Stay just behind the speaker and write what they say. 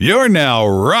You're now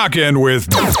rocking with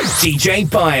DJ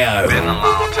Bio. Been a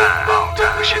long time.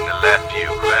 We shouldn't have left you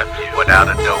without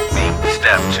a dope beat.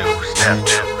 Step two, step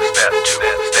two, step two,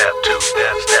 step two,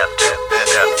 step two,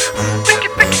 step two.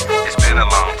 It's been a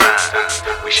long time.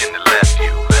 We shouldn't have left you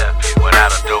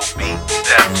without a dope beat.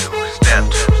 Step two, step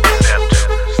two, step two,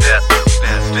 step two,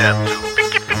 step two.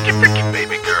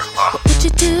 Baby girl. What would you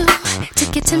do to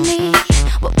get to me?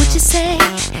 What would you say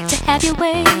to have your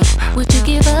way? Would you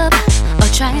give up or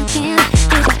try again?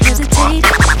 If I hesitate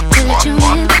to let you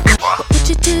in, what would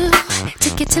you do to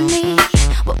get to me?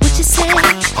 What would you say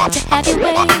to have your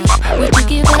way? Would you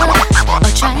give up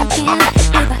or try again?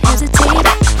 If I hesitate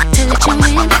to let you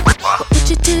in, what would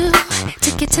you do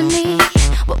to get to me?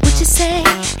 What would you say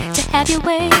to have your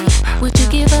way? Would you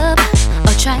give up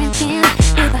or try again?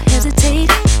 If I hesitate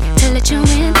to let you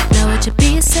in, now would you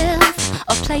be yourself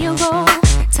or play a role?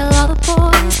 Tell all the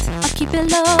boys I'll keep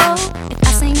it low. If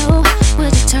I say no,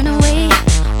 would you turn away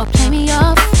or play me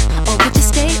off, or would you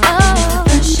stay? Oh,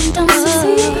 first you don't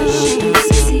succeed,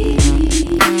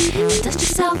 then dust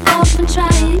yourself off and try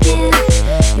again.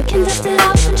 You can dust it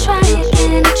off and try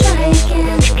again, and try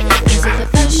again. 'Cause if at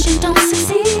first you don't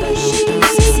succeed,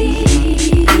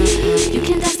 you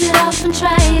can dust it off and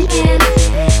try again.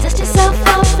 Dust yourself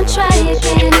off and try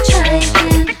again, and try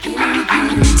again.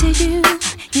 I'm into you,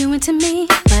 you into me,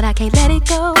 but I can't let it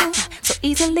go so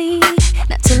easily.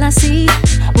 Not till I see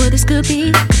what this could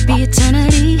be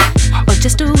eternity or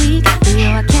just a week. We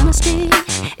know our chemistry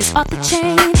is off the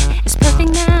chain. It's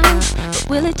perfect now, but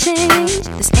will it change?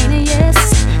 This ain't a yes,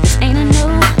 this ain't a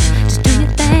no. Just do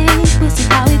your thing, we'll see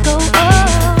how it goes.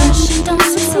 Oh, first you don't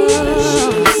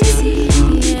succeed,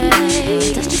 yeah.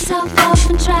 Dust yourself off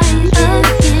and try again.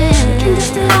 You can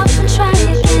dust it off and try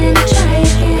again, and try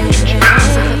again.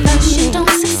 So first you don't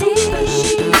succeed,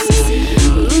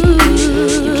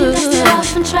 you can dust it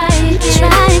off and try again.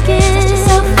 Try again. Dust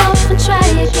yourself off and try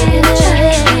again, and try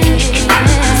again.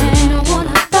 So you don't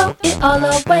wanna throw it all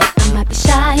away. I might be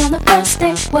shy on the first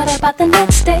day. What about the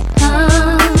next day?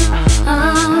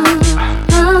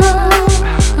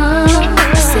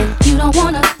 I said you don't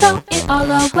wanna throw it all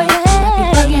away. Be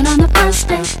bugging on the first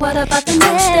day. What about the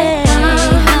next day?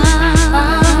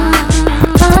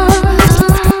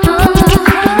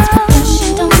 First you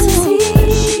don't succeed,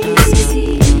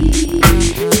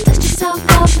 dust yourself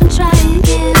off and try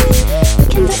again. You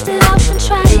can dust it off and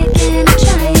try again, and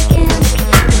try again.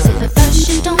 'Cause if at first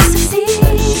you don't succeed,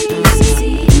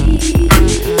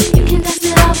 you can dust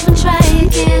it off and try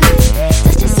again.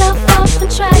 Dust yourself off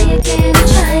and try again, and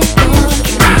try again.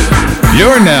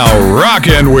 You're now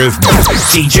rocking with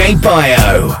DJ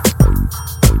Bio.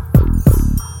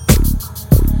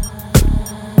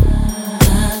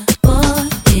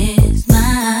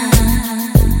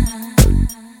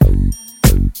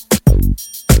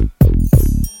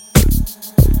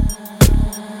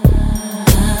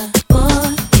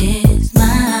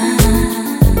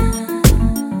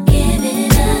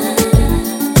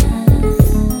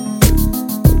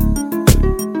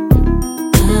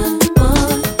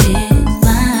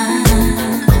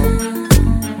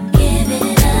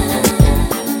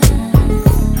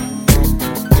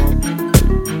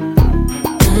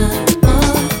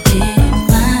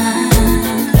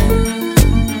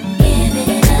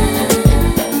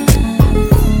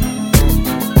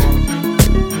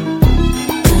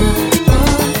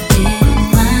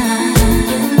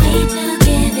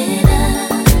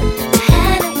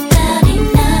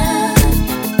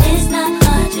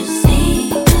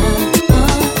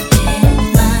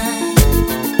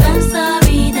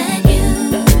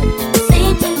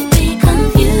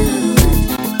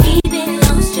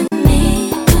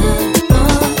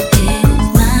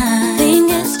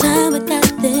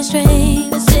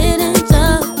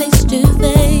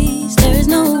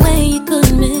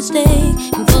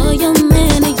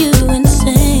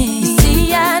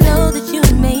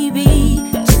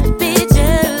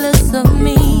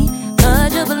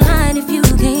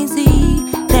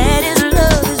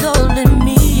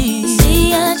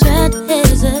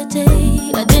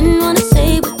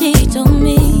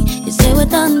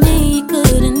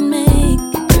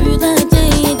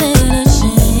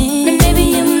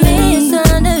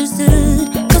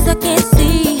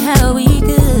 How we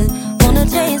could wanna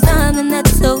tell you something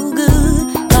that's so good.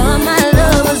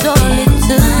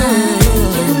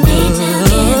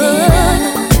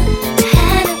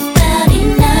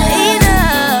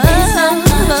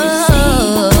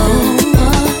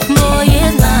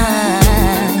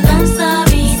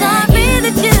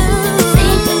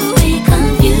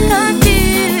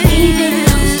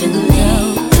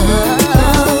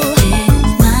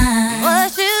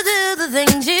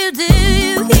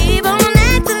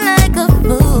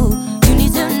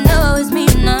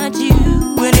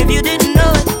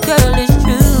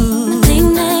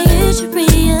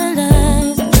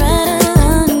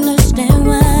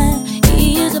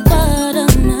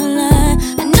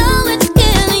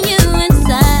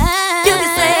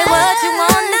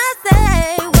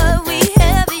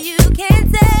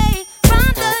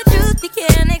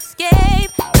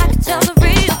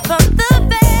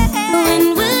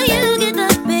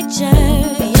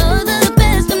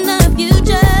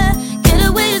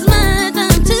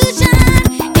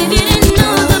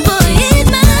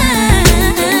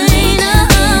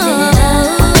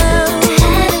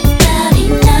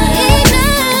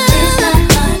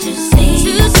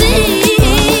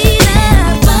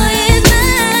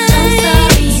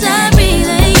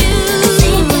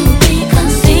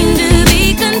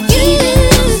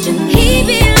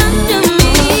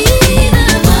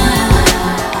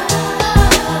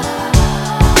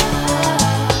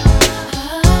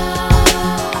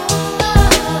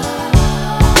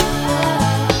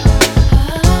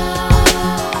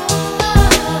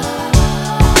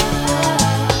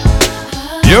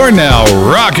 You're now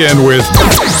rocking with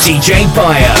DJ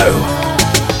Bio.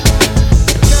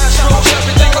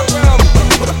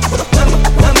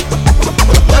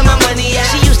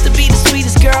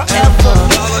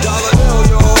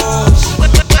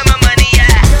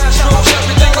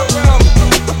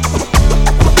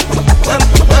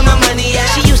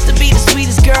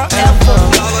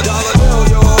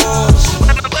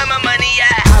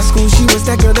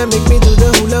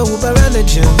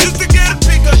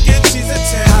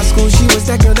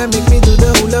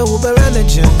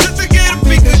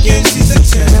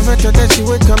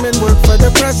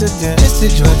 Mr.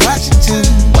 George Washington,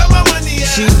 where my money at?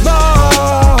 She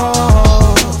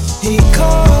ball, he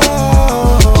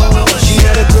called. She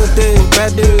had a good day,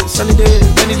 bad day, sunny day,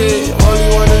 rainy day. All you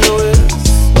wanna know is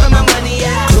where my money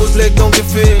at? Close leg don't get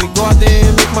fit, go out there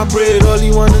and make my bread. All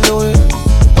you wanna know is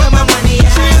where my money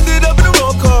at? She ended up in the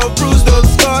wrong car, bruised up,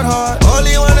 scarred heart. All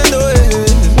you wanna know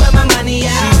is where my money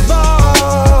at? She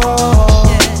ball,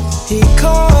 he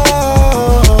called.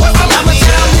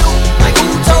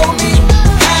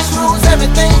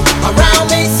 Everything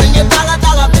around me, sing your dollar,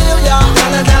 dollar bill, y'all.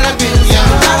 Dollar, dollar bill, y'all.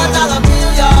 Dollar, dollar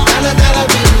bill, y'all. Dollar, dollar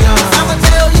bill, y'all. I'ma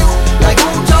tell you, like who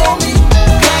told me,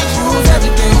 cash rules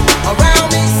everything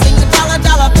around me, sing your dollar,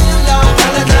 dollar bill, y'all.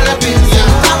 Dollar, dollar bill, y'all.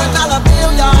 Dollar, dollar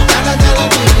bill, y'all. Dollar, dollar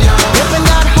bill, y'all. Ripping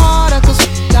got harder, cause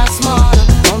got smarter.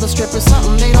 On the strip is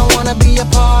something they don't wanna be a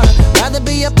part of. Rather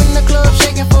be up in the club,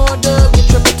 shaking for a dub. Get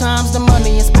triple times the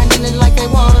money and spending it like they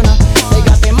wanna. They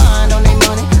got their mind on their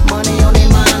money, money on their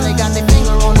mind. They got their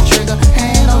finger on the trigger,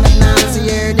 hand on the nine. See,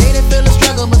 every day they feel the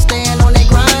struggle, but staying on their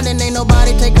grind, and ain't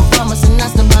nobody taking from us, and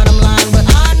that's the bottom line. But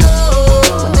I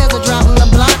know when there's a drop in the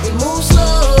block, it moves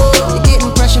slow. You're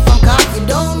getting pressure from cops, you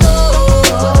don't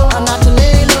know. I'm not to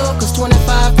lay low, cause 25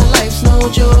 to life's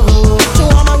no joke. To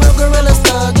all my real gorillas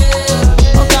thugging,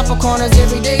 on top of corners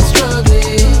every day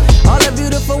struggling. All the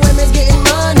beautiful women's getting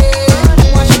money,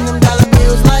 washing them dollar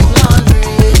bills like laundry.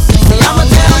 See, I'ma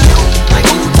tell you, like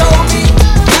who told me,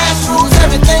 cash rules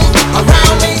everything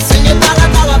around me. Sing your dollar,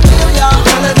 dollar bill, y'all.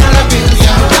 Dollar, dollar bill,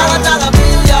 y'all. Dollar, dollar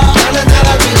bill, y'all. Dollar,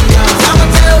 dollar bill, y'all. I'ma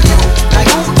tell you, like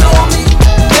who told me,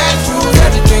 cash rules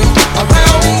everything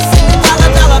around me. Sing your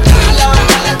dollar, dollar bill, y'all.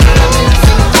 Dollar, dollar bill,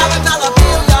 sing your dollar, dollar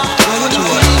bill, y'all.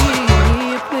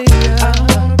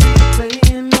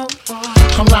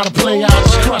 I'm not a player, I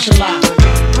just crush a lot.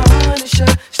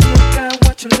 Still got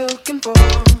what you're looking for.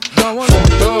 From a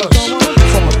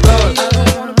thug. I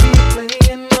don't wanna be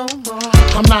playing no more.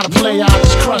 I'm not a player, I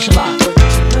just crush a lot. No,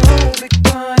 Big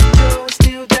Pun Joe is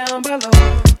still down below.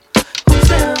 Who's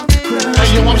down below? Hey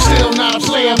yo, I'm still not a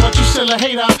player, but you still a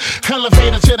hater.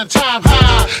 Elevator to the top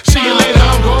high. See you later,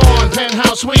 I'm gone.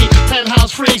 Penthouse suite,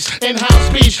 penthouse freaks, in-house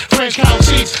beach, French couch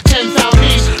seats, 10,000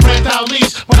 lease, rent out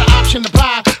lease, with an option to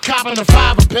buy. Copping the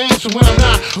 5 of pens from when I'm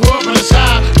not. Up on the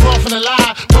side, off in the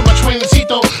lie. Put my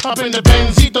twincito up in the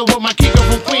Benzito with my Kiko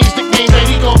from Queens, nickname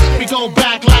Benito. We go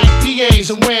back like PAs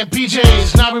and wearing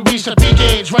PJs. Now we reach the peak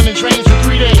age, running trains for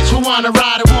 3 days. Who wanna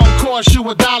ride? It won't cost you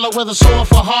 $1. Whether sore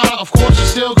for harder, of course you're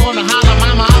still gonna holler.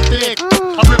 Mama, I'm thick.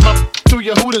 I rip my through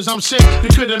your hooters, I'm sick. You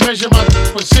couldn't measure my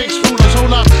with 6 rulers.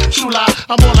 Hold up, true lie.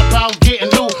 I'm all about getting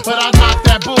loot, but I knock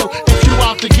that bull if you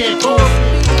out to get cool.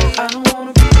 I don't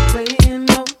wanna be playing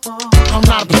no more. I'm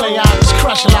not a player, I just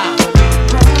crush a lot.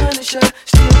 Punisher,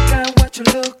 still got what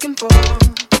you're looking for.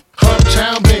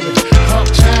 Uptown, baby,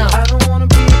 uptown. I don't wanna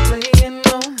be playing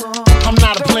no more. I'm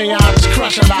not a player, I just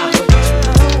crush a lot.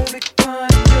 No, Big Pun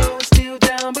Joe is still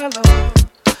down below.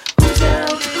 Who's down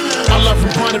below? I love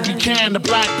from Puerto Rican, the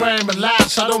black brand, but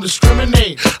last I don't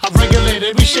discriminate. I regulate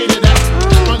every shade of that.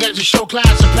 Long as you show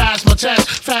class and pass my test.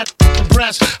 Fat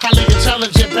breasts, highly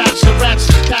intelligent bachelorettes.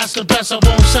 That's the best, I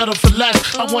won't settle for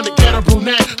less. I want to get a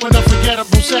brunette with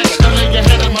unforgettable sex. I lay your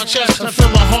head on my chest and feel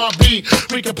my heartbeat.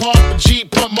 We can park the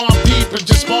Jeep, put more deep and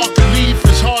just spark the leaf.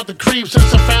 It's hard to creep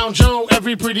since I found Joe.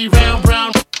 Every pretty round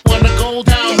brown wanna go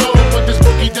down low. Put this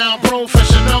boogie down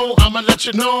professional. I'ma let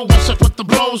you know once I put the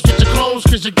blows. Get your clothes,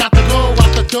 cause you got to go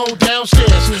out the door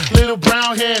downstairs. Little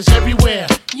brown hairs everywhere.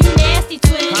 You nasty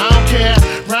twin. I don't care.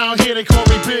 Round here they call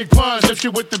me Big Puns. If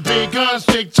you with the big guns,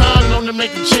 big time, known to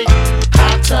make a chick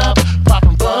hot tub,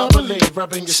 poppin' bubbly,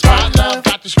 rubbing your spot, love.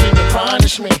 Got to scream and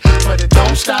punish me, but it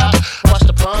don't stop. Watch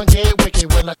the pun get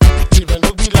wicked when I even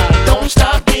do be like, don't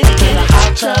stop, get it in a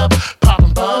hot tub,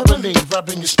 poppin' bubbly,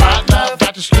 rubbing your spot, love.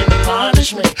 Got to scream and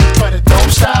punish me, but it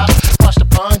don't stop. Watch the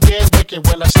pun get wicked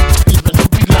when I even do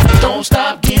be like, don't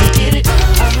stop, get it, get it.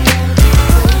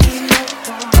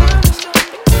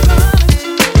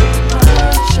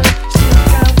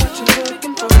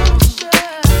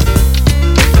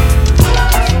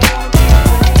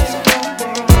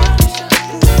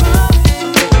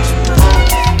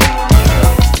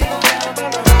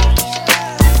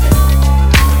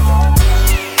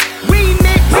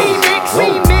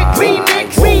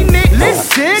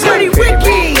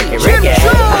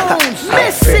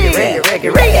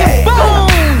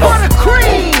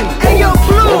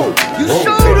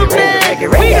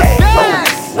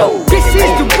 This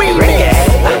is the remix.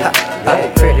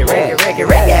 Pretty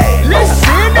reggae.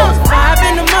 Listen up. 5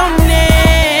 in the morning.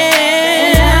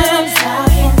 I'm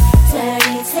talking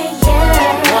dirty to you.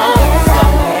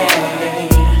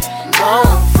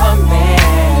 More for me.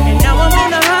 And now I'm on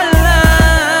the hotline.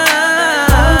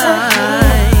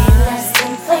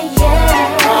 Listen for you.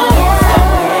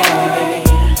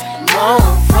 More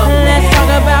for me. Let's talk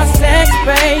about sex,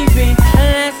 baby.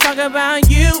 Let's talk about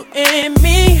you and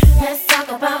me. Let's talk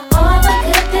about all the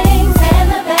good things and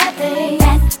the bad things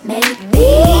that make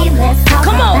me. Let's talk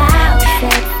about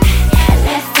sex.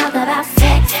 Let's talk about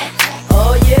sex.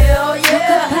 Oh yeah.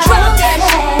 Drop that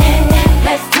shit.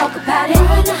 Let's talk about it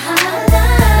on the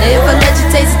hotline. If I let you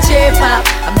taste the cherry pop,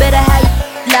 I better have you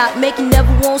locked. Make it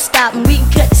never won't stop, and we can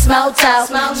cut the small talk.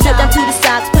 Step down to the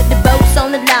socks, put the bolts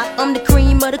on the lock. I'm the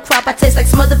cream of the crop, I taste like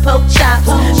smothered pork chops.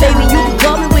 Baby, you can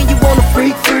call me when you wanna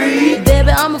freak.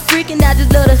 Baby, I'm a freak and I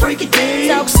just love to freak it.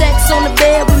 Talk sex on the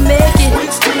bed, we make it.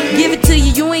 Give it to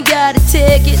you, you ain't gotta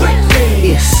take it.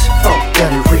 It's funk,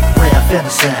 dirty, Rick, rap,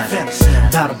 fantasy.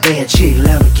 About a bad chick,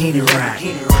 Lamborghini ride.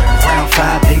 Round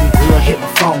 5, baby girl, hit my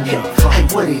phone up. Hey,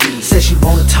 what it is? Said she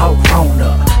wanna talk grown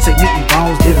up. Say meet me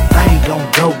bones, did a thing, gon'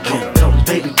 go get her.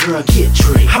 Baby girl, get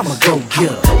tricked, I'ma go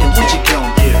get her. And what you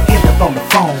gon' do? End up on the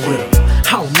phone with her.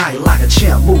 Whole night like a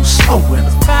champ, move slow with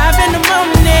her. 5 in the morning.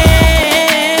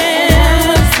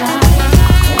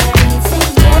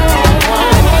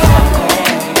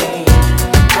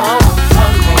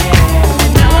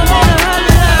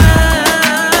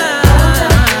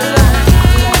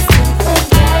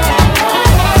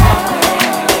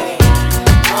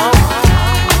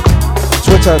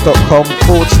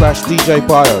 Twitter.com/DJ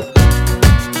Bio.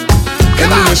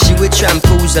 And she with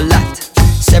shampoos a lot.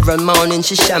 Several mornings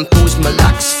she shampoos my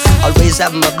locks. Always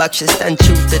have my back, she stand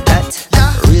true to that.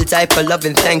 Real type of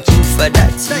loving, thank you for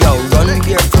that. Yo, run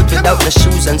barefoot without no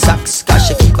shoes and socks. Cause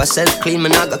she keep herself clean,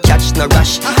 man, I go catch no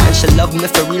rush. And she love me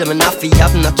for real, man, I fi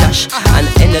have no cash. And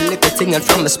any little thing and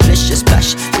from a splish, she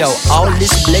splash. Yo, all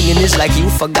this blinging is like you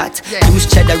forgot. Use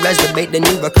cheddar as the bait, then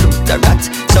you recruit the rat.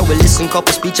 So we listen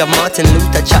couple speech of Martin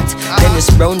Luther chat. Dennis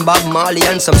Brown, Bob Marley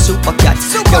and some super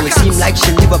cats. Yo, it seem like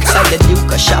she live upside the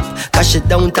Duke shop. Cause she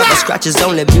don't have a scratch, it's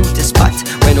only beauty spot.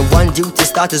 When one duty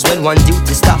start is when one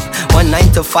duty stop. 1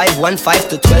 9 to 5, 1 5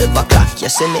 to 12 o'clock, you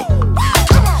see me?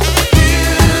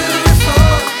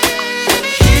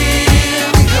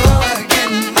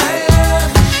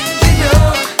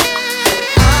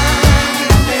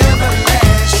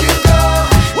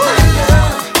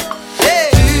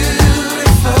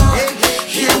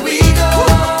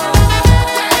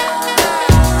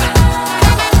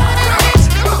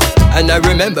 And I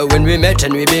remember when we met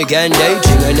and we began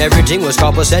dating, and everything was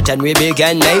composite and we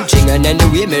began mating. And then the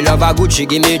way me love her good, she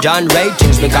give me John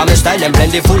ratings. Become a style and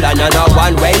plentiful and no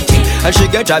one waiting. And she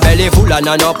get her belly full and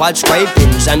no pot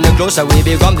scrapings. And the closer we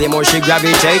become, the more she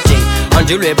gravitating.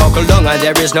 Until we buckle down and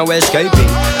there is no escaping.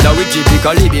 Now we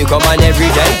typically become an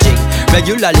everyday thing.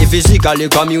 Regularly, physically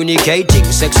communicating.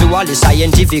 Sexually,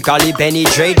 scientifically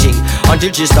penetrating.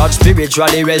 Until she starts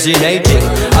spiritually resonating.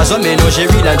 As some me know she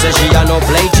real and say she a no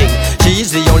plating. She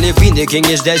is the only queen the king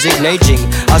is designating.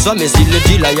 As some me see the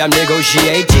deal I am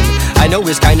negotiating. I know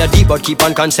it's kinda deep but keep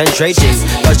on concentrating.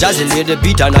 Cause Jazzy lay the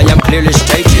beat and I am clearly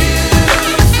stating.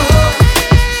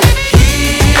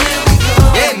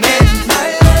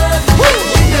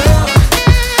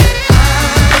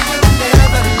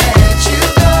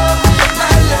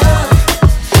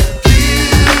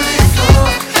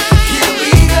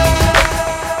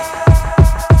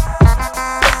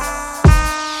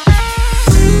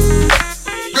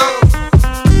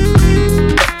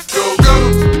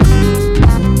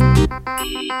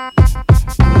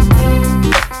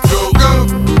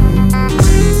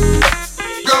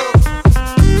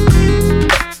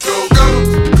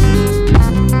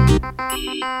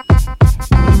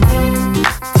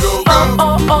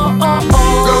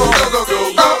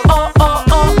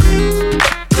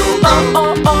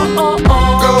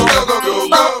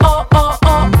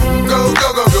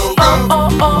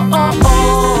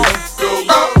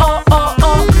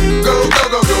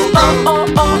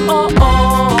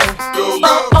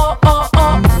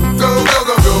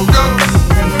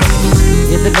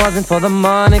 For the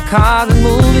money, cars and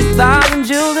movie stars and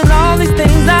jewels and all these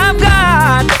things I've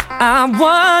got, I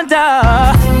wonder,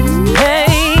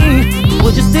 hey,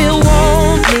 would you still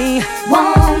want me?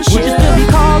 Won't you? Would you still be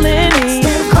calling me?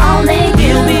 Still calling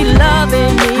you. You'll be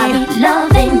loving me. I'll be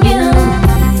loving you.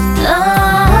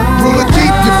 Oh. Ruler,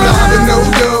 keep you fly to no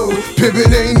go.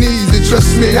 Pimpin' ain't easy,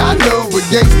 trust me, I know. But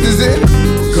gangsters in,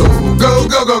 go, go,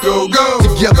 go, go, go, go.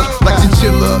 Together like the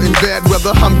chiller in bad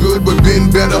weather. I'm good, but been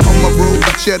better on my road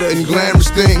with cheddar and glamorous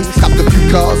things. Copped a few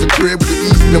cars, a crib with the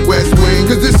east and the west wing.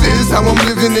 Cause this is how I'm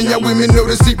living, and y'all women know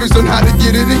the secrets on how to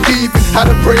get it and keep it. How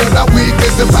to pray on our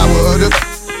weakness, the power of the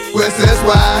West, that's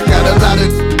why I got a lot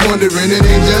of wondering, it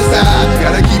ain't just I.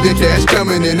 Gotta keep the cash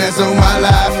coming, and that's on my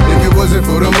life. If it wasn't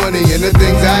for the money and the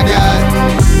things I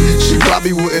got, she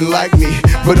probably wouldn't like me.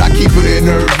 But I keep her in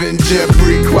Irvin,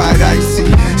 Jeffrey, quite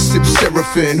icy. Sip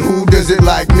Seraphim, who does it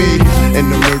like me? And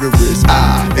the murderers,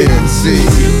 INC.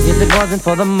 If it wasn't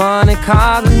for the money,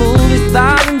 cars and movie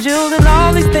stars and jewels and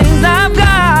all these things I've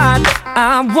got,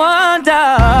 I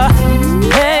wonder,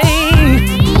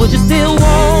 hey, would you still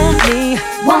want me?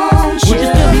 Won't you? Would you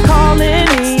still be calling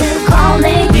me? Still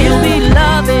calling you. You'll be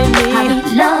loving me. I'll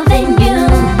be loving you.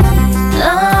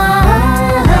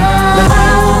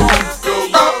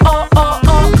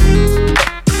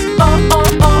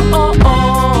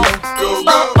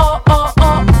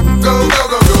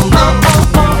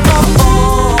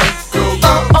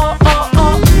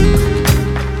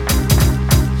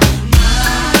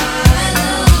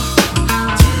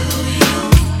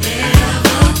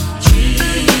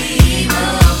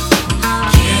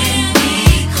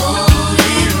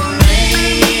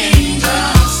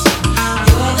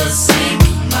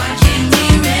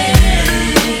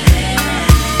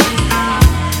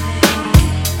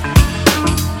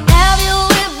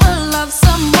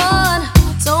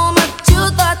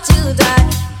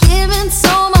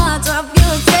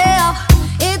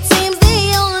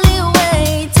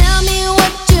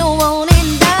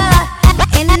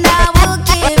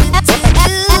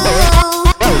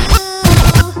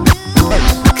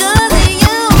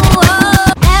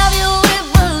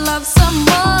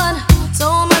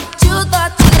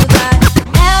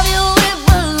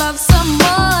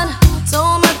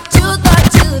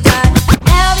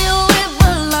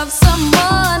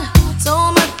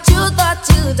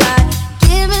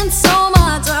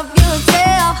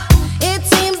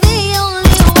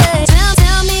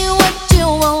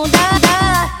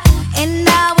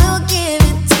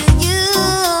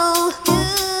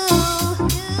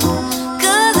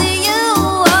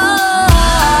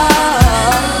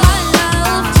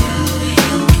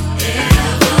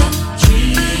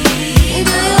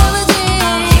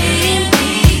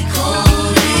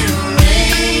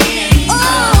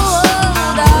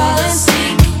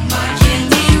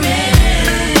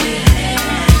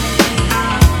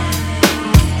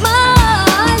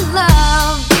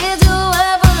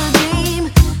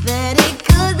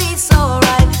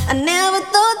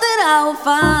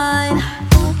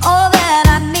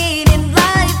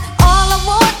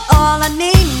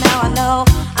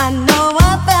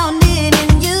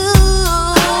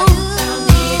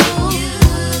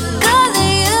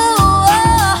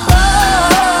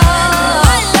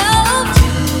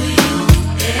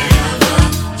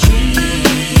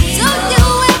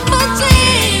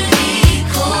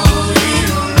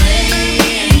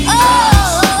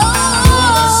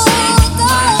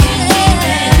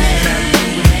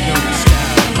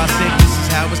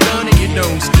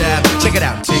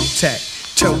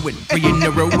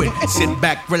 Sit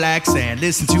back, relax, and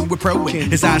listen to a pro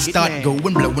as I start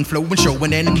going, blowing, flowing,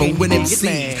 showing, and moving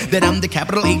MCs that I'm the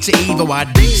capital H of evil. Why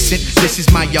decent? This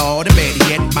is my yard, and better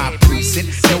yet, my precinct.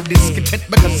 No discontent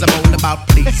because I'm all about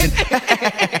pleasing.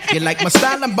 You like my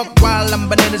style? I'm buck wild, I'm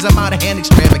bananas, I'm out of hand,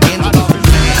 extravagant.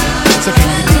 So can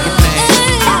you dig it, man?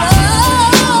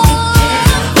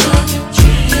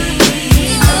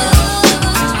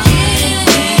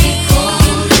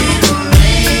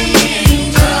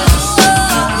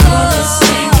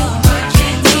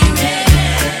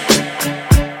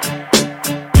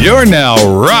 You're now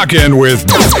rocking with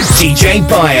DJ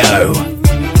Bio.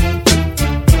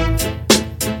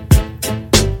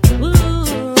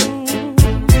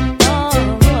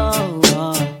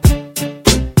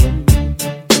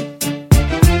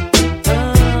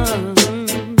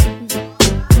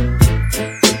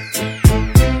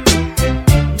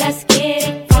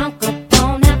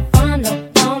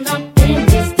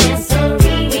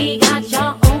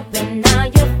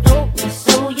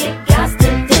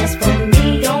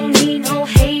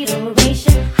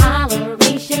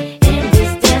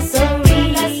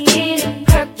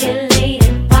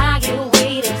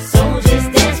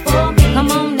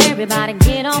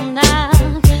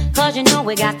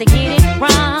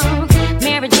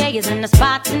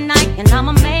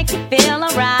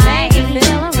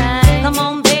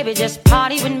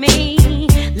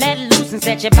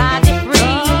 Set your body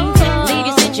free. Leave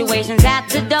your situations at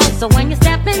the door. So when you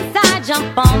step inside,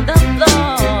 jump on the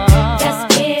floor.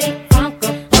 Let's get it crunk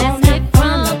up. Let's get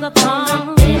crunk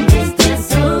up in this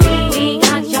dancery. We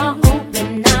got y'all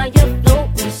open, now you're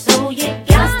floating, so you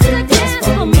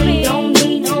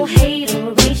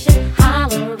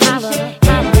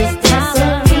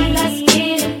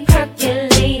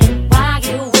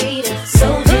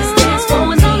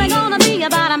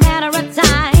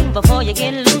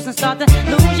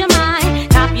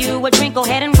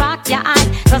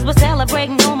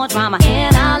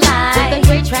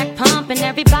track pumping,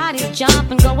 everybody's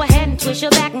jumping. Go ahead and twist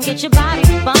your back and get your body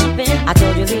bumping. I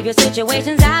told you leave your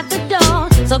situations at the door,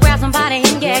 so grab somebody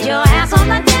and get your ass on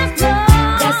the dance floor.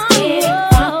 Let's get it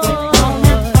funky,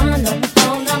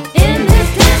 on up in this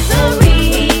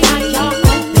dancery. Got y'all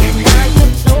open, now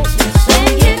you're floating,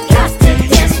 and you got to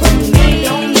dance with me.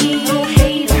 Don't need no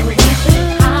hateration,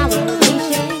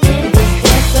 holleration in this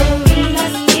dancery.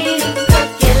 Let's get it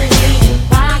percolating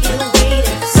while you're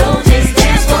waiting, so just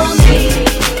dance for me.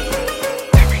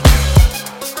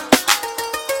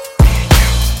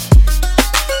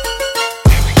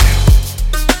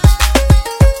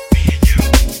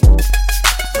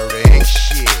 Murder ain't shit. Murder ain't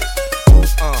shit.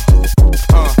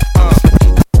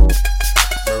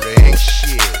 Murder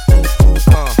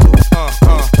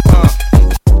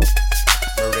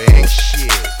ain't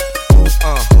shit.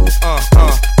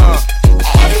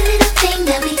 Every little thing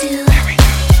that we do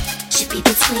should be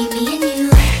between me and you.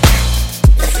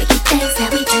 The freaky things that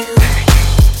we do,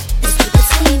 let's keep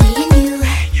between me and you.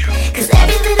 'Cause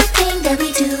every little thing that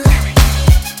we do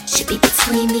should be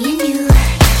between me and you.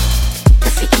 The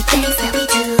freaky things that we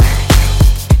do,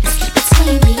 let's keep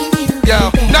between me and you. Yo,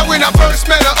 now when I first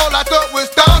met her, all I thought was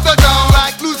down the dawn.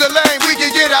 Like lose a lane, we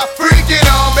can get out, freaking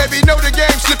on. Baby, know the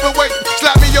game, slip away.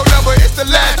 Slap me your number, it's the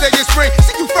last day of spring.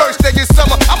 See you first day of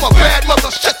summer. I'm a bad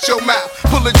mother, shut your mouth.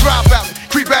 Pull a drop out,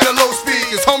 creep at a low speed.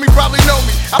 Cause homie probably know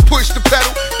me. I push the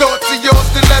pedal, thoughts of your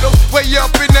stiletto. Way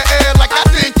up in the air like I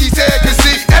think he's here. Cause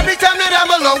see, every time that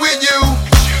I'm alone with you,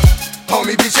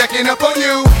 homie be checking up on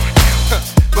you.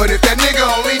 But if that nigga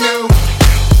only knew,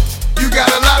 you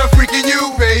got a lot of freaking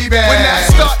you, baby. When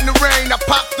that's starting to rain, I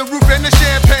pop the roof and the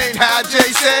champagne. How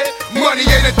Jay said, money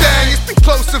ain't a thing. It's been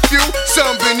close to few,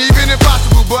 some been even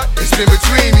impossible, but it's been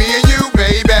between me and you,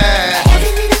 baby.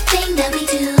 Every little thing that we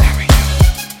do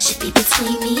should be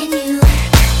between me and you.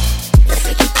 The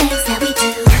freaky things that we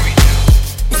do,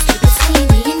 let's keep between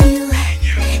me and you.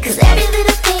 'Cause every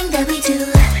little thing that we do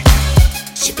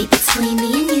should be between me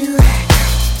and you.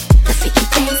 The freaky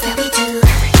things that we do,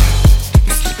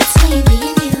 let's keep between me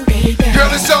and you, baby. Girl,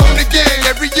 it's on again.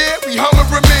 Every year we hummer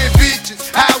in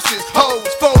beaches, houses, hoes,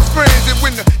 folks, friends. And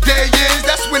when the day ends,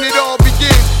 that's when it all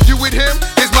begins. You with him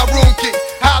is my room key.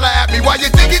 Holla at me while you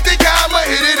think I'ma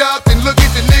hit it up. Then look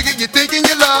at the nigga you thinking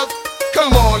you love.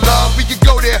 Come on, love, we can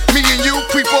go there. Me and you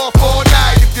creep off all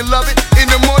night. If you love it, in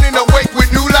the morning awake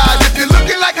with new lies. If you're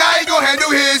looking like how he gon'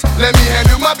 handle his, let me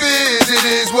handle my biz. It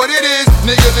is what it is.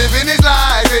 Nigga living his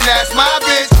life, and that's my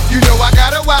bitch. You know I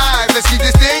got a wife. Let's keep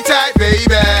this thing tight,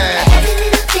 baby. Every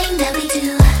little thing that we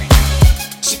do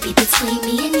should be between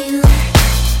me and you.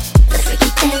 The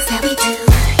freaky things that we do,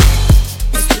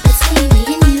 let's keep between me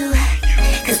and you.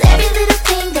 'Cause every little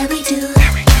thing that we do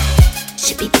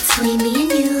should be between me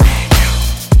and you.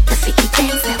 The freaky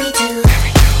things that we do,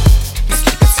 let's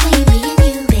keep between me and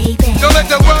you, baby. Don't let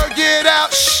the word get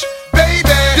out, shh,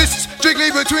 baby. This is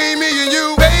strictly between me and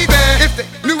you, baby. If they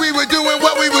knew we were doing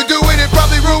what we were doing, it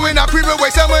probably ruined our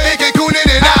pre-away summer in Cancun.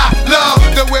 And I love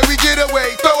the way we get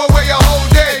away, throw away a whole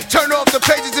day. Turn off the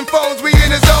pages and phones, we in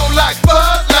the zone like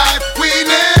fuck life. We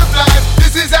live life,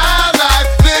 this is our life,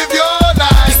 live your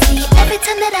life. You see, every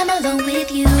time that I'm alone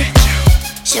with you,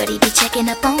 shorty be checking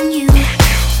up on you.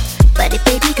 But if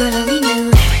baby girl only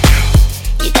knew,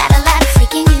 you got a lot of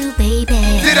freaking you, baby.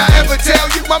 Did I ever tell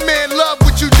you my man love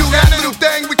what you do? That little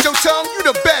thing with your tongue, you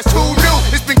the best. Who knew?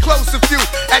 It's been close to few,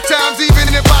 at times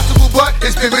even impossible, but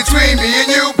it's been between me and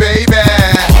you, baby.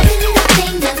 Every little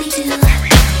thing that we do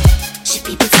should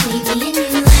be between me and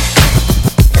you.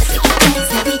 The freaky things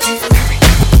that we do,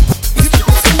 let's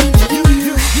keep between me and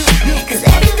you. 'Cause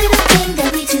every little thing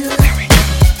that we do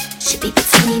should be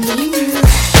between me and you.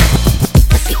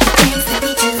 The freaky things that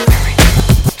we do,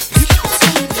 let's keep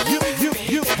between me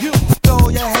and you. Throw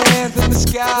your hands in the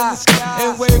sky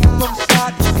and wave from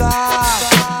side to side.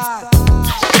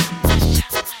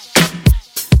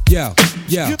 Yo,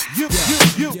 yo,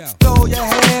 yo. Throw your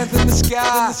hands in the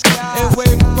sky and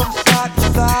wave from side to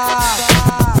side.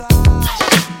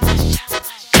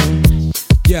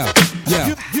 Yo,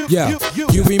 yo, yo.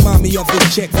 You remind me of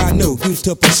this chick I knew, used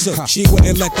to pursue. She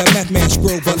wouldn't let the meth man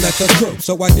screw, but let the crew.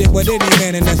 So I did what any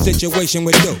man in that situation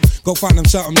would do. Go find him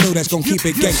something new that's gonna keep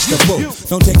it gangsta, boo.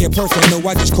 Don't take it personal,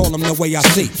 I just call him the way I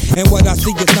see. And what I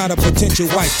see is not a potential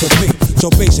wife to be. So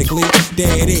basically,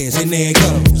 there it is, and there it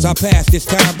goes. I passed this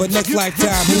time, but next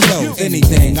lifetime, who knows?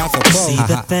 Anything, I suppose. See,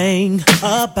 the thing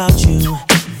about you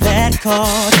that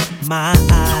caught my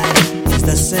eye is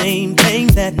the same thing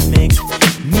that makes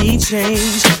me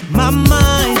change my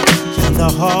mind. Kinda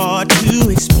hard to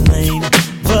explain,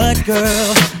 but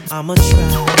girl, I'ma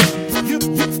try.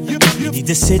 You need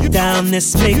to sit down,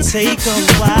 this may take a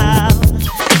while.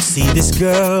 See, This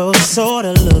girl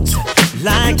sorta looks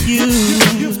like you.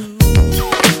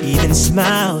 Even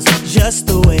smiles just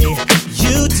the way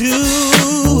you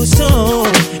do. So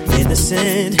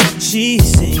innocent she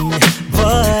seemed,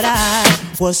 but I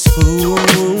was fooled.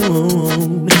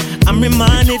 I'm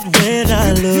reminded when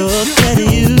I look at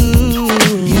you.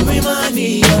 You remind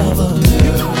me of a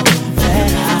girl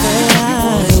that I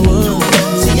was.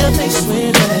 See your face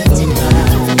whenever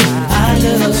I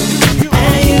look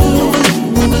at you.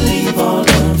 Won't believe all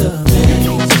of the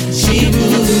things she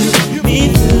put me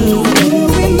through. You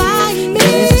remind me.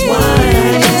 This is why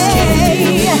I just can't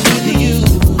live with you.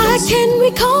 I can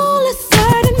recall a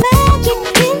certain magic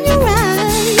in your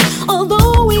eyes.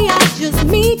 Although we are just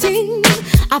meeting,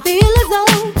 I feel as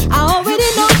though I already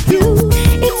know you.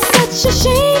 It's such a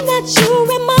shame that you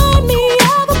remind me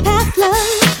of a past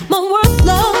love, my worst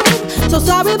love. So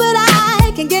sorry, but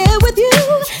I can get with you,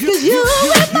 'cause you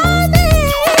remind me.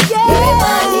 Yeah. You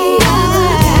remind me of a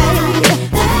guy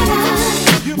that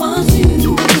I want to see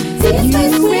his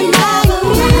face whenever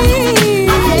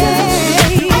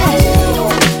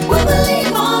will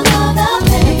believe all of the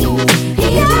things he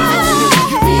has.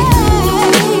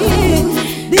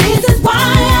 This is why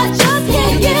I just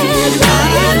can't get right.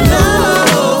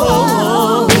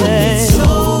 It's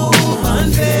so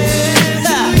unfair.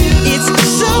 It's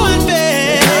so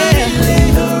unfair.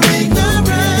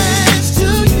 Ignorance to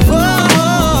you.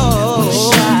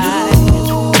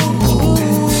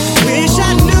 Wish I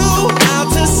knew how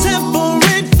to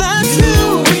separate the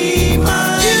two.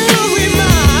 You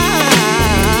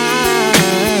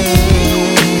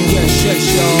Yes, yes,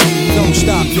 y'all. Don't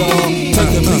stop, y'all.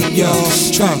 Take the beat, y'all.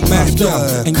 Track master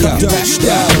and yo,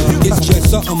 it's just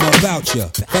something about you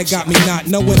that got me not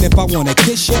knowing if I wanna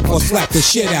kiss you or slap the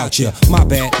shit out you. My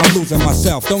bad, I'm losing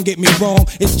myself. Don't get me wrong.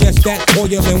 It's just that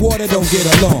oil and water don't get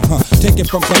along. Take it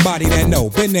from somebody that know,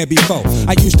 been there before.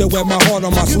 I used to wear my heart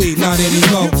on my sleeve, not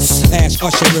anymore. Ash,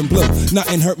 Usher, and Blue.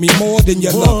 Nothing hurt me more than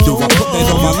your love do. I put that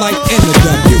on my life in the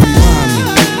dub. You remind me.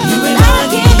 You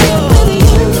remind me of you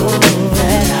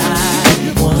that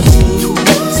I want to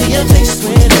see your face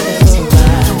whenever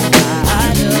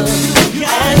I look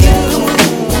at you.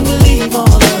 Won't believe all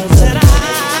of that I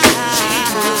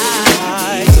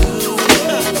do.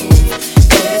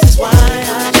 This is why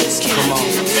I just can't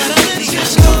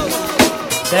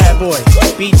Bad boy,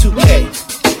 B2K.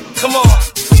 Come on.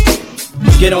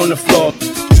 Get on the floor.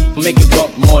 Make it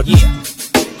bump more, yeah.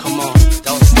 Come on,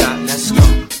 don't stop, let's go.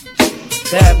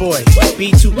 Bad boy,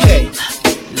 B2K.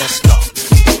 Let's go.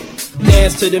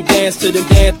 Dance to them, dance to them,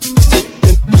 dance to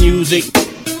them music.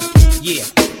 Yeah.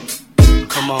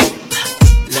 Come on,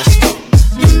 let's go.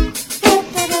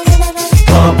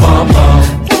 Bum, bum, bum.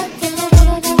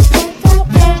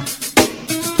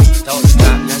 Don't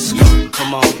stop, let's go.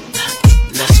 Come on,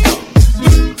 let's go.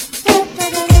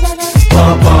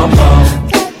 Bum, bum, bum.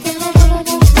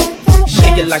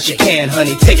 Shake it like you can,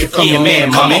 honey. Take it from your man,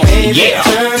 mommy. Yeah.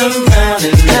 Turn around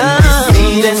and let me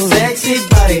see that sexy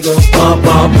body go bum,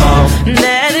 bum, bum.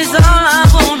 That is all I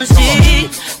wanna see.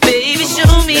 Baby,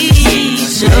 show me.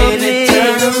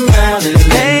 Turn around and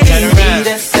let me see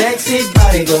that sexy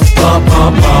body go bum,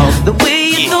 bum, bum. The way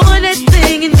you're throwing that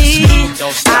thing in me,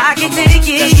 I can take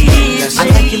it. I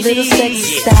like your little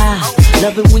sexy style.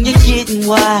 Love it when you're getting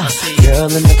wild. Girl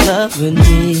in the club with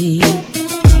me.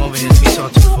 Come over here, let me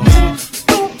talk to you for a minute.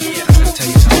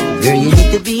 Girl, you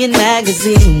need to be in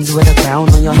magazines with a crown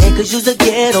on your head, 'cause you're the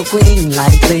ghetto queen,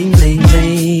 like bling, bling,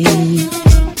 bling.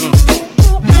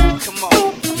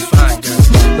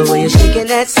 The way you're shaking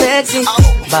that sexy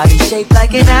body shaped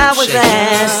like an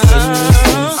hourglass. Give me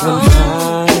some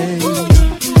time.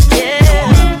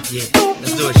 Yeah,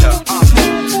 let's do it, y'all.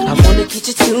 I wanna get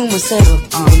you to myself.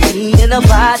 Me and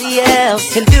nobody else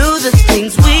can do the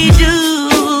things we do.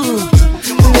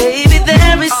 Baby,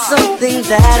 there is something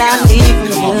that I need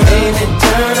from you. Baby,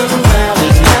 turn around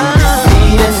and let me see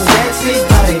that sexy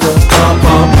body go bum,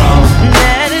 bum, bum.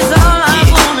 That is all I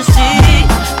wanna see.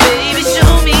 Baby,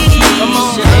 show me. Come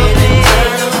on, baby,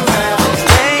 turn around and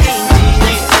let me see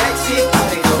that sexy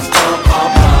body go bum, bum,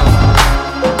 bum.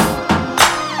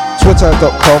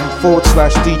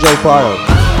 Twitter.com/DJ Bio.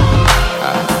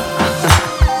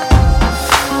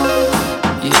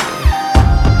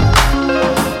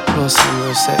 Some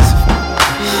real sexy.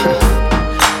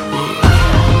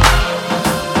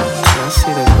 I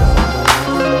see the girl.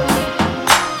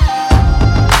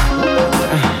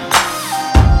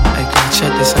 Hey, girl,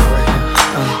 check this out right here.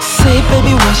 Say,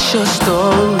 baby, what's your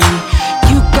story?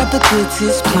 You got the goods,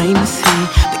 it's plain to see.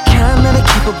 The kind that'll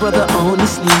keep a brother on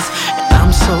his knees. And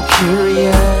I'm so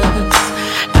curious.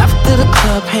 After the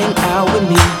club, hang out with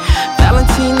me.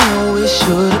 Valentino is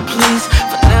sure to please.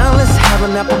 For Now let's have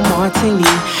an apple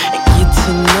martini and get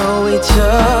to know each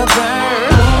other.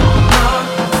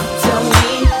 Tell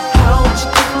me how you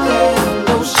get that?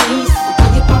 No sheets, when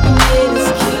you popping in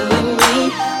is killing me.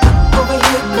 Look over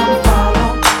here, come follow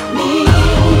me.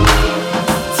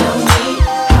 Tell me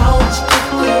how you get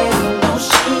that? No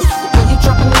sheets, when you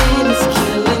dropping in is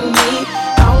killing me.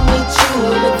 I'll meet you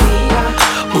in the VI.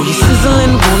 Oh, you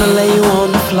sizzling, wanna lay you on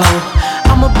the floor.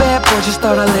 I'm a bad boy, just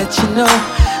thought I'd let you know.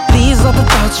 These are the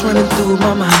thoughts running through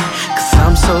my mind, cause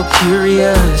I'm so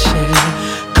curious,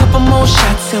 yeah. Couple more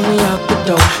shots and we out the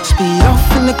door. Speed off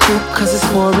in the coupe cause it's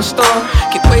more in store.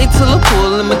 Can't wait till I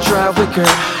pull in my driveway,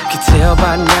 girl. Can tell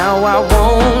by now I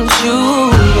want you,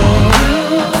 yeah.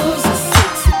 You's a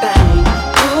sexy thing,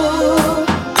 ooh,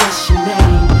 what's your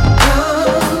name?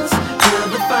 Cause you're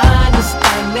the finest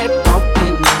thing that walked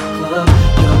in the club.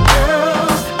 Your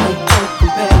girls, they don't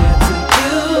compare to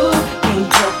you. Can't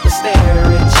help but stare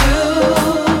at you.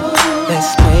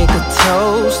 Let's make a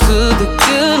toast to the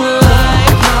good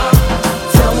life.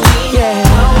 Tell me, yeah,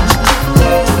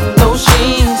 those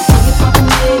jeans is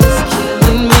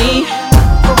killing me.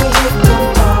 Over here, come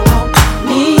follow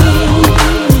me.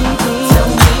 Tell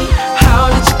me, how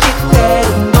did you get that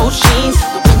in those jeans?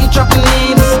 When you dropping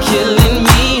in, it's killing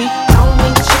me. I'll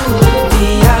meet you in the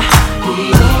VIP.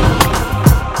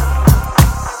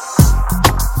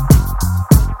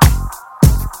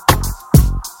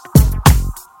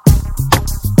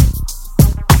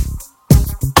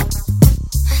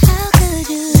 How could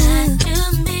you lie to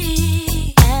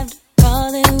me after all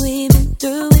that we've been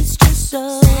through? It's just so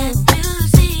sad to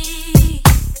see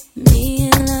me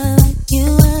in love with you.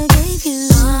 I gave you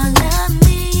all of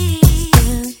me,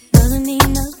 still it wasn't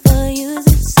enough for you.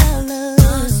 It's all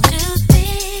love to be.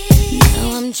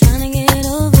 Now I'm trying to get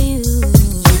over you.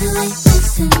 You ain't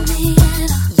missing me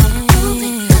at all. You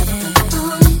pick up the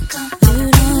phone and call.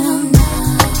 You don't know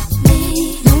me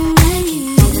like you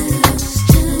used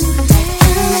to. Tell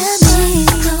me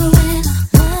what's going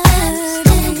on.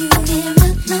 Understand you give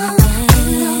up now.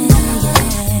 You don't know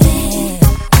me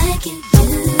like you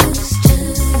used to.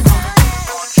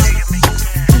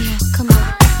 Come on,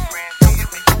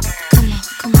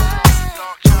 come on,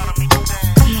 come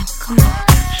on, come on.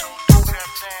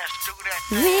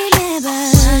 Remember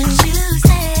what you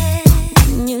said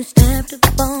when you stepped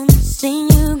up on the scene.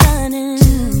 You got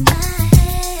into my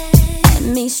head, had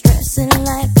me stressing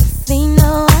like a fiend.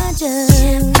 No, I just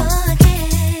can't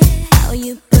forget how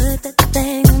you put that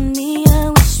thing on me. I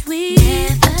wish we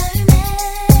never met.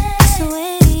 This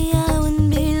way I wouldn't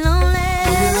be lonely.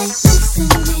 You ain't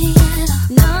missing me at all.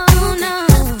 No, no.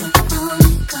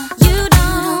 You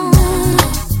don't know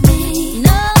me.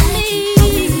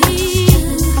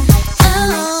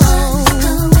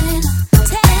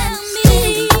 Tell me,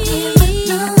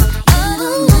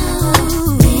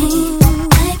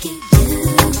 like you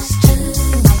used to.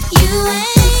 You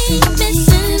ain't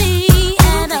missing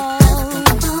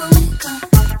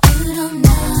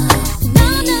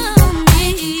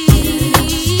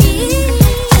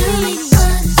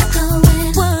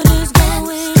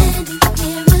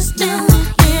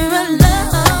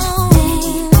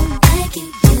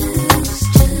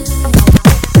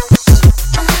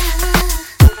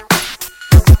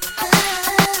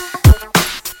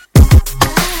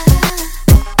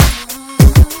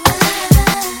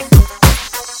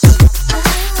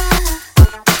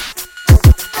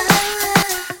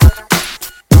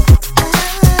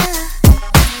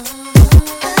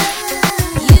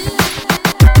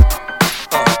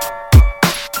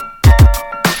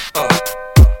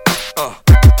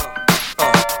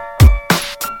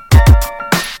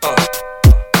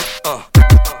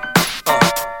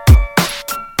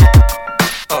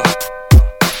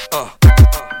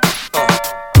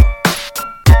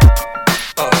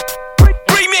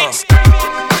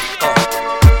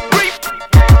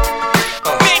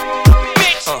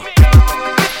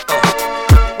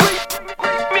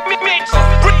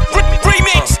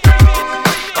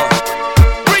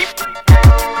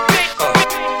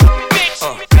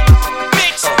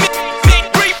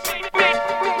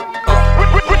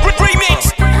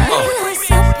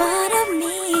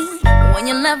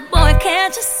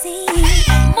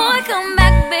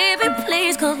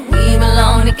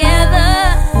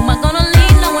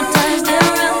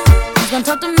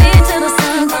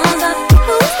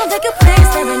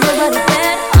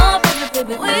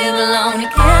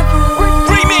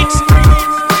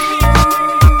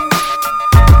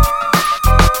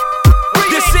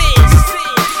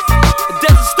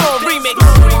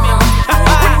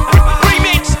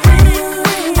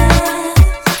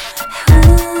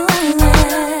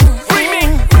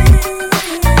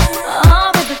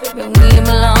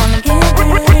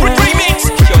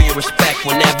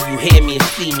hear me and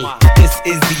see me. This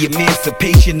is the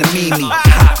emancipation of Mimi.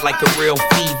 Hot like a real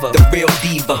fever, the real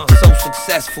diva. So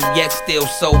successful yet still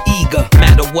so eager.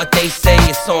 Matter what they say,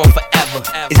 it's on forever.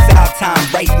 It's our time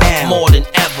right now, more than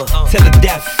ever. Till the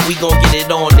death, we gon' get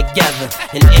it on together.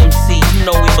 And MC, you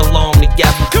know we belong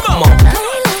together. Come on.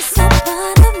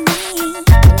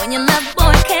 When you left,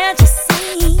 boy, can't you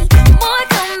see? Boy,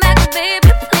 come back,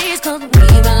 baby, please, 'cause we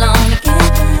belong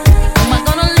together. Am I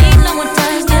gonna leave? No one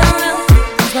turns me around.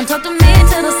 Who's gonna talk to me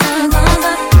till the sun comes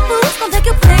up? Who's gonna take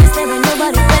your place? There ain't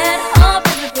nobody better. Oh,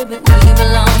 baby, we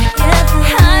belong together.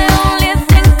 I only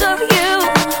think of you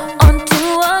on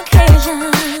 2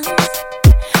 occasions.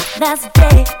 That's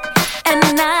day and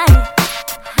night.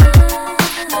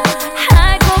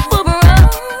 I go for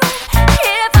broke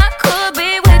if I could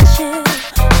be with you.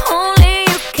 Only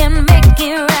you can make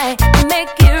it right,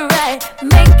 make it right,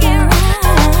 make it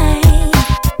right.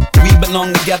 we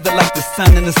belong together like the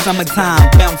sun in the summertime.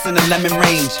 Bounce in the lemon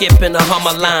rain, skipping a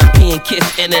Hummer line, peeing kiss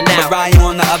in and out. Mariah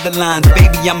on the other lines,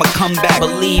 baby, I'ma come back.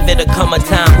 Believe it'll come a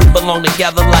time we belong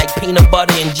together like peanut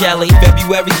butter and jelly.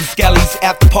 February's and skellies,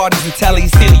 after parties and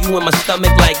tellies. Feel you in my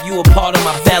stomach like you a part of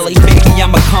my belly. Baby,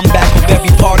 I'ma come back with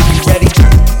every party you ready.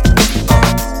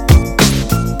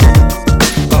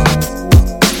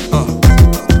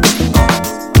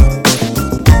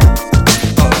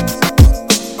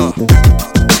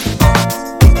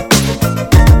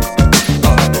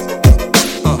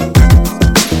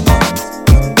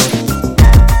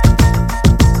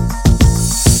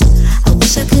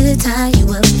 Tie you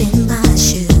up in my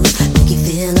shoes, make you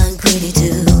feel unpretty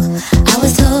too. I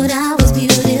was told I was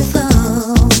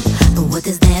beautiful, but what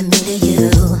does that mean to you?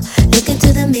 Look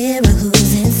into the mirror,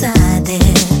 who's inside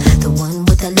there? The one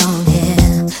with the long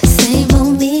hair. Same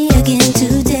old me again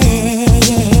today.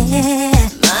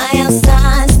 My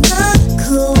outside's look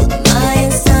cool, my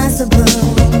inside's a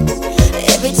bloom.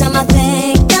 Every time I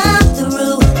think I'm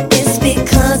through, it's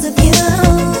because of you.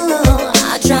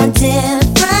 I try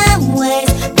different ways,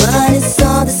 but it's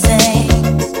all the same.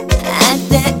 At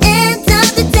the end of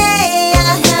the day,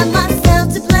 I have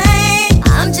myself to blame.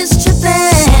 I'm just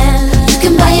tripping. You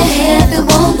can buy your hair if it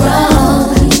won't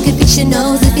grow. You can fix your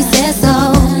nose if you say so.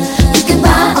 You can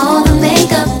buy all the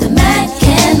makeup the Mac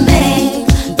can make,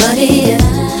 but if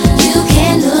you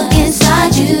can't look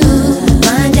inside you,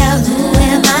 find out who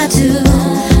am I to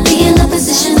be in the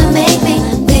position to make me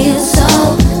feel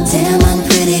so damn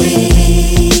unpretty.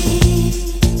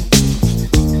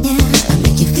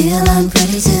 Feel I'm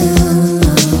pretty too.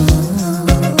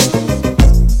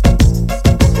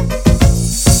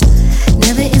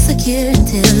 Never insecure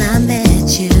until I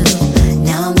met you.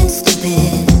 Now I'm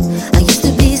stupid. I used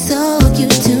to be so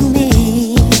cute to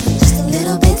me, just a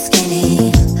little bit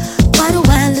skinny. Why do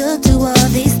I look to all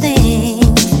these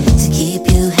things to keep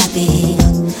you happy?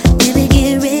 Maybe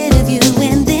get rid of you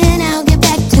and then I'll get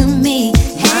back to me.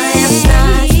 My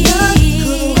inside's look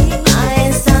cool, my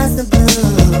inside's the blue.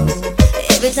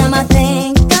 Every time I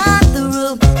think I'm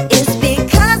through, it's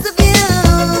because of you.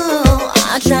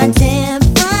 I try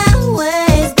different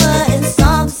ways, but it's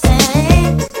all the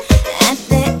same. At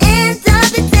the end of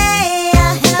the day,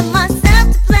 I have myself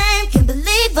to blame. Can't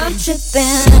believe I'm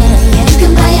tripping. You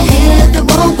can buy your hair if it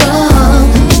won't grow.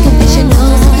 You can fix your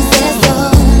nose if you say so.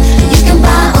 You can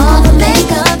buy all the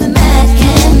makeup the Mac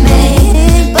can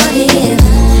make, but if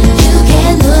you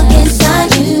can't look inside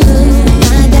you,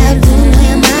 find out who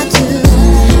am I to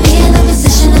be in the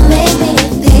position to make me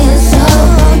feel so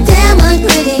damn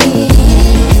unpretty.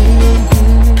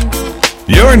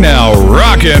 You're now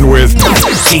rocking with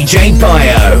DJ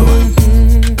Bio.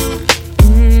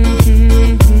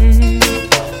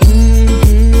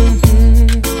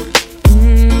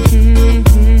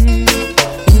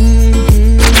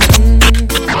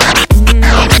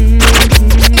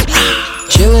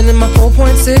 Chillin' in my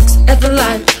 4.6 at the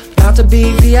light, about to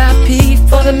be VIP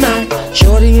for the night.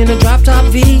 Shorty in a drop top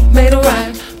V, made a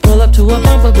right. Pull up to a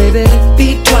bumper, baby,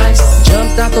 beat twice.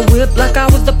 Jumped out the whip like I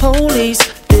was the police.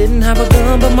 Didn't have a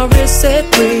gun, but my wrist said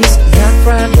freeze. Got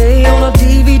Friday on a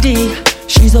DVD.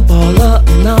 She's a baller,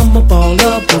 and I'm a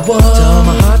baller, but what? To all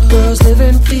my hot girls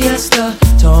living fiesta.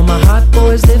 To all my hot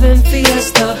boys living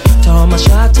fiesta. To all my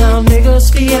Chi-Town niggas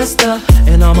fiesta.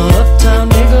 And all my uptown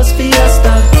niggas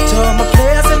fiesta. To all my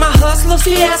players and my hustlers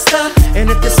fiesta. And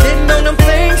if they're sitting on them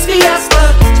things fiesta.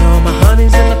 To all my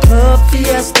honeys in the club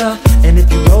fiesta. And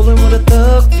if you rollin' with a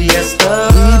thug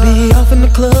fiesta. We be off in the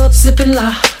club sippin'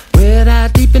 la. Red eye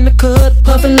deep in the cut,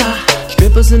 puffin' la.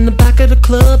 Strippers in the back of the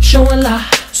club showin' la.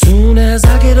 Soon as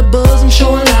I get a buzz, I'm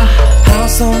showing la.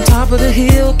 House on top of the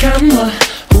hill, counting what?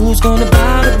 Who's gonna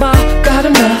buy the bar? Got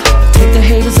enough. Take the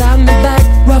haters out in the back,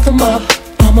 rough 'em up.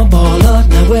 I'm a baller,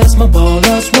 now where's my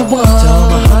baller's reward? To all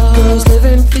my hot girls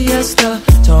living fiesta,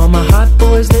 to all my hot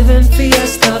boys living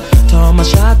fiesta, to all my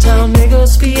Chi-Town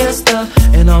niggas fiesta,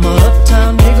 and all my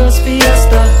uptown niggas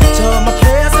fiesta, to all my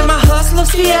players and my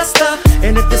hustlers fiesta,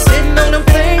 and if they're sitting on them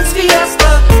planes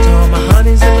fiesta, to all my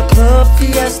honeys in the club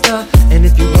fiesta, and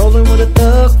if you rollin' with a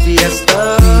thug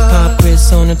fiesta. We pop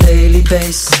grits on a daily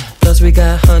basis, plus we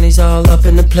got honeys all up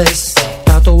in the place.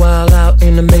 Out the wild out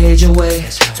in a major way,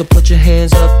 so put your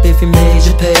hands up if you made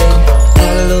your pay.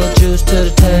 Add a little juice to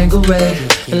the Tanqueray,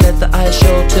 and let the ice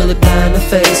show till it blind the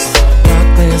face.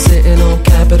 Rockland sitting on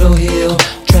Capitol Hill,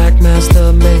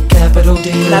 Trackmaster make capital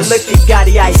deals. Now look at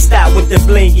Gotti iced out with the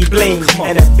blingy bling,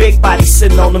 and a big body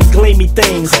sitting on them gleamy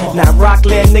things. Now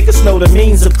Rockland niggas know the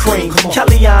means of cream.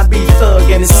 Kellyanne be thug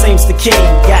and it seems the king.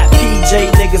 Got PJ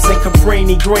niggas and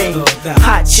Cabrini Green.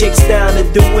 Hot chicks down to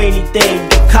do anything.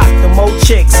 Cock the more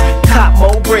chicks, cop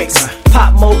more bricks,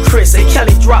 pop more Chris, and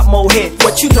Kelly drop more hit.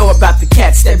 What you know about the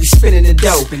cats that be spinning the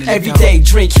dough? Every day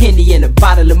drink Henny and a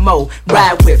bottle of Mo.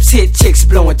 Ride whips, hit chicks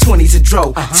blowing 20s a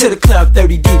dro. To the club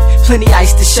 30 deep, plenty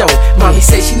ice to show. Mommy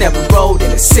say she never rode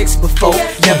in a 6 before.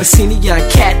 Never seen a young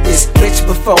cat this rich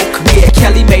before. Yeah,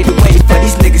 Kelly made a way for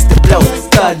these niggas to blow.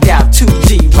 Thugged out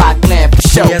 2G, Rockland for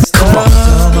show. Come on.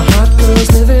 To all my hot girls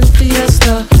living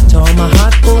fiesta, to all my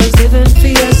hot boys living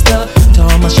fiesta, to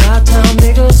all my Chi-Town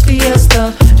niggas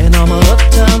fiesta, and all my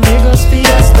uptown niggas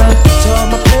fiesta, to all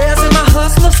my players and my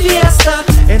hustlers fiesta,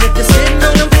 and if they're sitting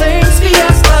on them planes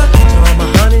fiesta, to all my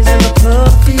honeys in the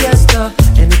club fiesta,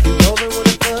 and if you rollin' with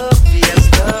a thug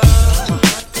fiesta.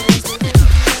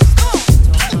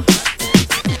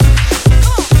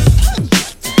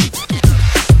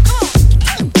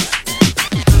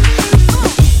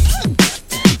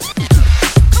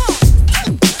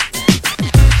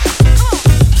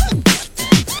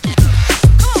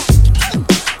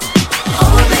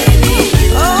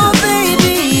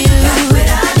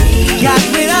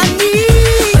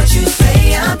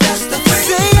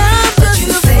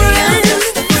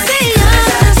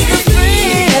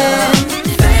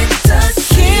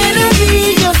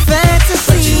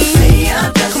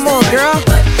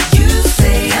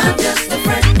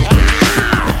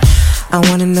 I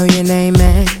wanna know your name,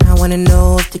 man. I wanna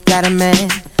know if you got a man.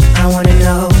 I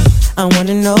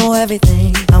wanna know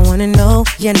everything. I wanna know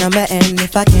your number and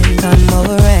if I can come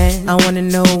over and I wanna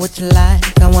know what you like.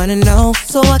 I wanna know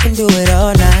so I can do it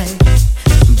all night.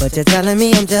 But you're telling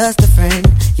me I'm just a friend.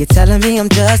 You're telling me I'm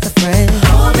just a friend.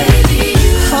 Oh baby,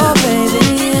 you got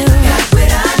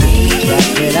what I need. Got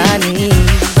what I need.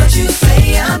 But you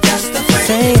say I'm just a friend.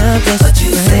 Say I'm just a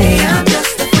friend. Say I'm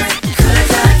just a friend.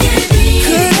 Cause I can be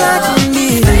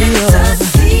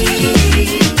fantasy.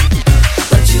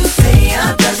 But you say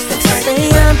I'm just a friend. Say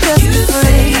I'm just a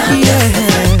friend. Yeah.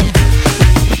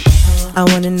 I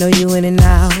wanna know you in and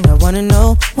out. I wanna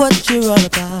know what you're all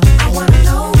about.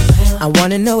 I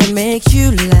wanna know what makes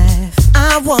you laugh.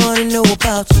 I wanna know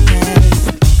about your past.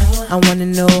 I wanna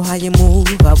know how you move.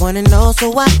 I wanna know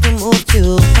so I can move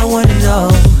too. I wanna know,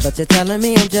 but you're telling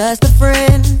me I'm just a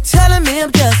friend. Telling me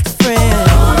I'm just a friend.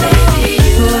 Oh baby,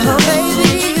 you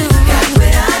got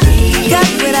what I need. Got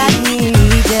what I need,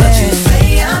 yeah. But you say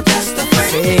I'm just a friend.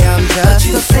 Say I'm just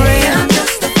a friend. I'm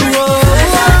just a friend.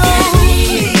 Cause I can be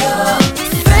your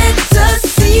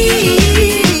fantasy.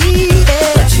 Yeah.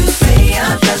 But you say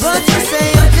I'm just a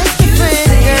friend.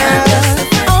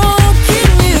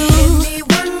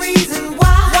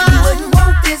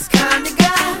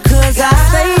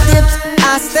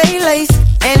 I stay laced,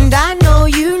 and I know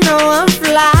you know I'm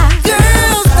fly.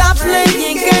 Girls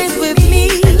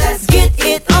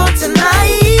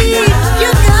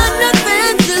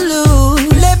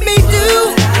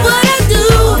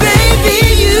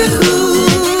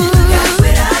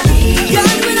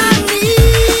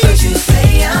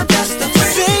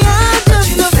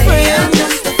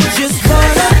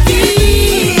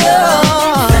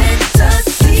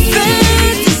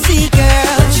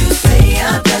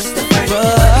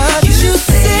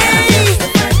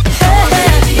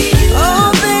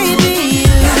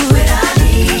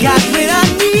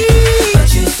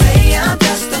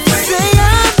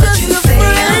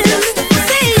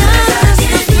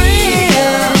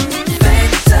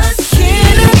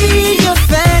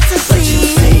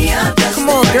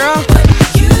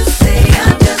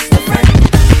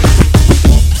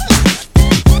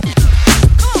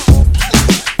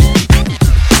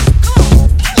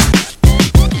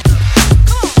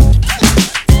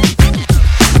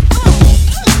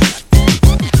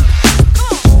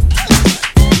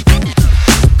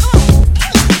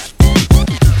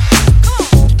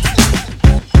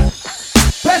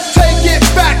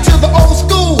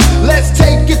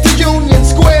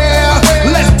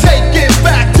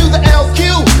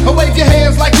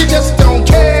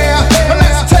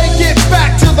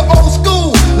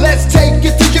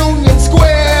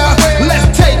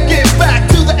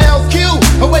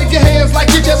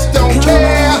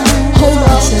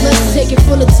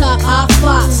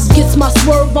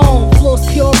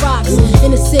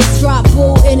 6 drop,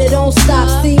 boo, and it don't stop.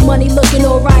 See money looking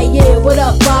alright, yeah, what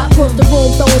up, Bob? Across the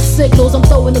room throwing signals, I'm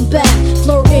throwing them back.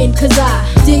 Flirting, cause I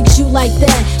digs you like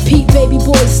that. Pete baby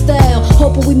boy style,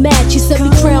 hoping we match. You sent me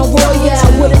Crown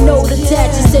Royale with a note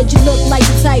attached. You said you look like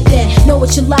the type that know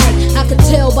what you like. I could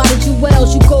tell by the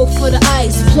jewels, you go for the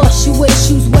ice. Plus you wear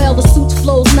shoes well, the suit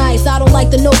flows nice. I don't like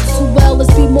the notes too well,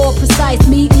 let's be more precise.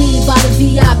 Meet me by the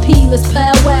VIP, let's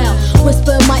powwow.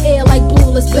 Whisper in my ear like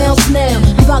blue, let's bounce now.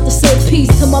 I'm about to say peace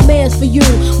to my mans for you.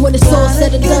 When it's all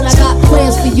said and done, I got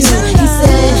plans for you. He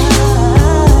said,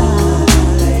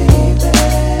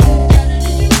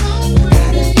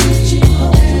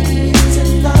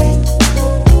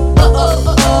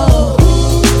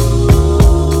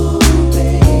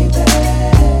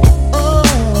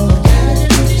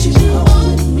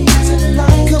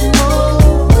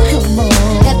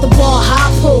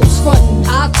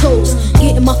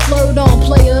 my flirt on,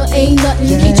 player, ain't nothing.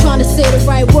 He tryna say the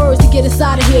right words to get us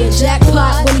out of here.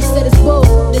 Jackpot when he said it's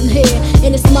bold in here.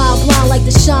 And his smile blind like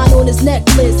the shine on his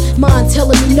necklace. Mind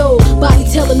telling me no, body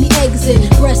telling me exit.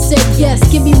 Breast said yes,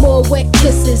 give me more wet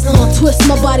kisses. Twist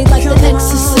my body like the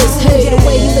exorcist. Hey, the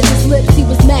way he licked his lips, he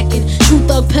was macking. True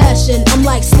thug passion, I'm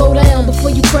like slow down before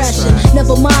you crashing.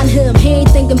 Never mind him, he ain't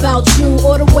thinking about you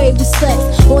or the way we sex.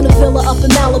 On a villa up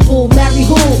in Malibu, marry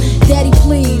who? Daddy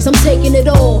please, I'm taking it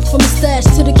all from the stash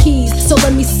to the keys, so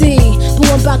let me see. Boo,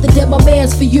 I'm about to dead my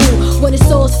mans for you. When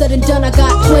it's all said and done, I got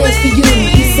plans for you.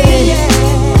 He said,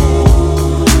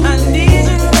 I need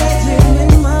you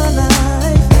in my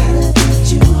life. Gotta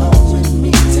get you home with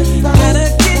me tonight. Gotta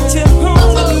get you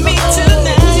home with me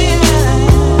tonight.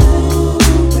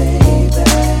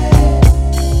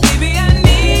 Baby, I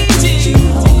need you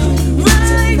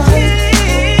right here.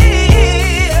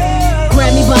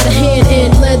 Grabbed me by the hand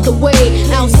and led the way.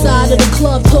 Outside of the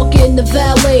club, talking to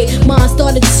valet. Mine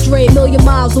started to stray, million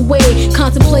miles away.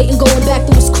 Contemplating going back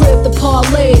to his crib to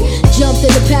parlay. Jumped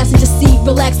in the passenger seat,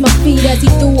 relaxed my feet as he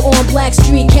threw on Black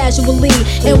Street casually.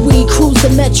 And we cruised the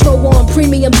metro on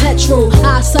premium petrol.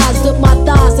 I sized up my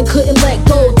thighs and couldn't let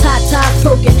go. Tie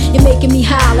broken, you're making me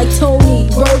high like Tony.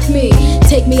 Work me,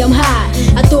 take me, I'm high.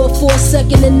 I thought for a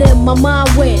second and then my mind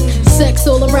went. Sex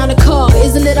all around the car,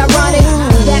 isn't it ironic?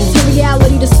 Back to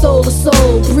reality, the soul to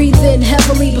soul. Breathe in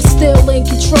heavily, but still in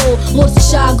control. Lost a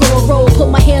shy girl roll, put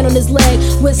my hand on his leg.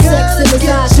 With sex in his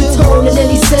eyes, he told, and then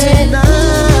he said,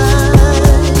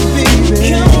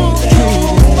 Come on, come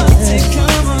on.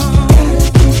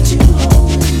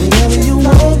 Whatever you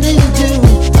want me to do,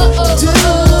 do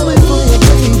it for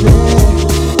you, baby.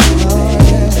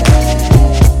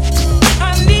 I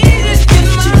need it in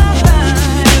my life.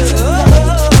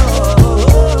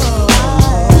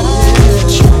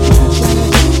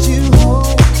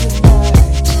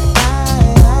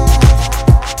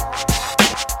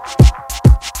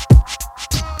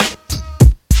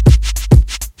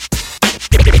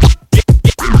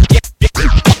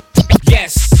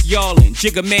 Y'allin',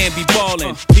 Jigga man be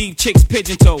ballin', leave chicks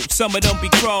pigeon-toed, some of them be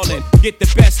crawlin'. Get the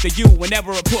best of you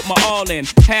whenever I put my all in.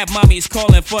 Have mommies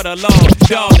callin' for the law,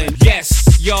 darling.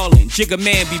 Yes, y'allin', Jigga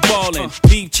man be ballin',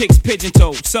 leave chicks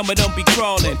pigeon-toed, some of them be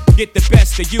crawlin'. Get the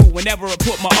best of you whenever I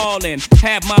put my all in.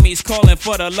 Have mommies callin'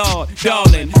 for the law,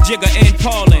 darling. Jigga and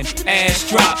Paulin', ass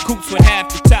drop, coops with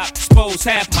half the top, expose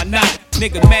half my knot.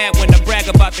 Nigga mad when I brag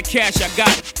about the cash I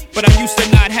got, but I'm used to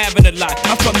not having a lot.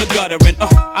 I'm from the gutter and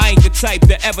I ain't the type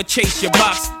to ever chase your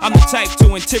box. I'm the type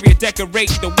to interior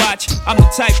decorate the watch. I'm the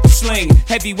type to sling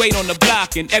heavyweight on the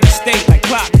block in every state like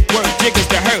clock. Word jiggers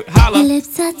to hurt, holla. Your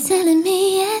lips are telling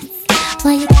me yes,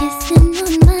 while you're kissing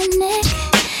on my neck,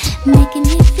 making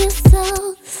me feel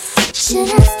so. Should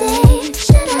I stay?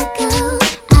 Should I go?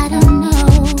 I don't know.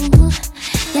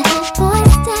 Your hot boy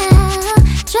style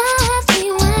drives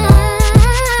me wild,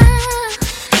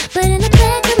 but in the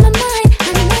back of my mind,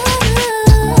 I know.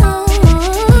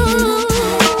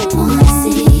 Wanna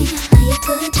see how you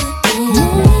put that thing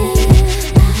on me?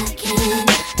 I can't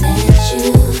let you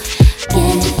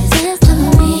get best of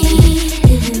me,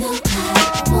 even though I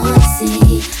wanna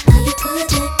see how you put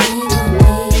that thing on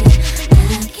me.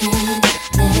 I can't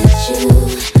let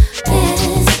you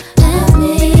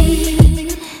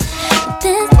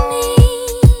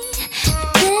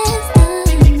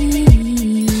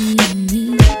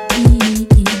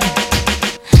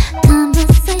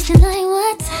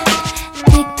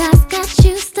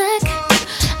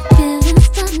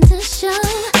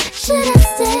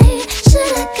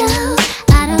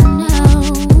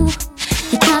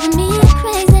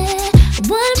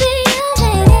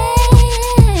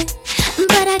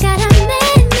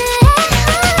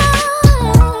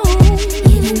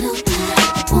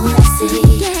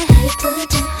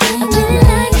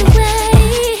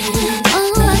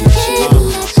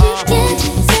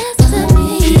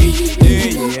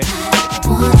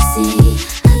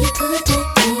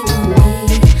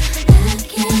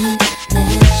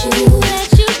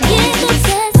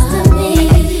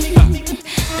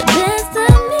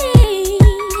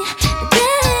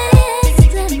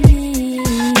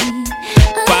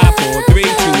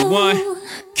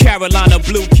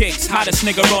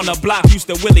Realest nigga on the block, used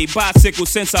to Willie bicycle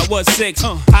since I was 6.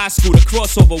 High school, the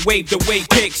crossover, waved away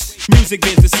kicks. Music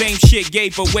is the same shit,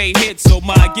 gave away hits. So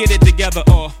my get it together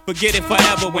or forget it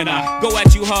forever. When I go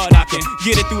at you hard, I can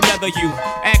get it through leather. You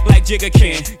act like Jigga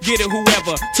can, get it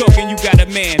whoever. Talking you got a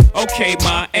man, okay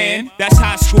ma, and that's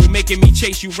high school, making me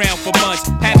chase you round for months.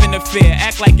 Having a fear,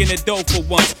 act like an adult for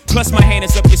once. Plus my hand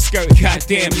is up your skirt,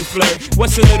 goddamn you flirt.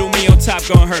 What's a little me on top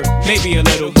gonna hurt? Maybe a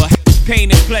little, but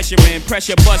pain and pleasure and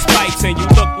pressure bust pipes. And you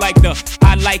look like the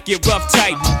I like it rough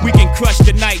tight. We can crush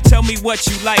the night, tell me what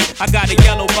you like. I got a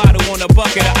yellow bottle on a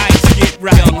bucket of ice, get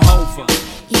right. Young Hofer.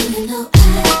 Even though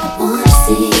I wanna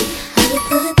see how you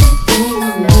put that thing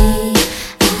on me,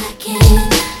 I can't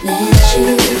let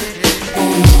you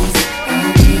pass on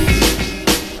me.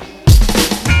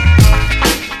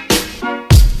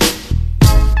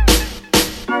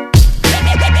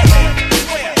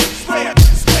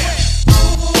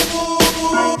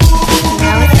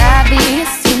 Now it's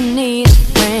obvious you need a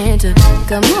friend to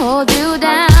come hold you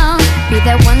down. Be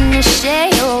that one to share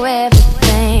your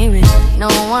everything when no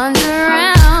one's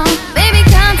around. Baby,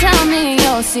 come tell me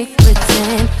your secrets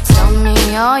and tell me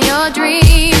all your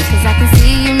dreams. Cause I can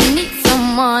see you need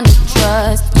someone to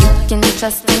trust. You can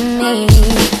trust in me.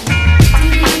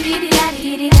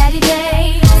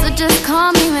 So just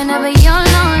call me whenever you're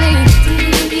lonely.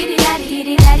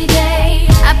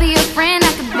 I'll be your friend,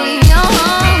 I could be your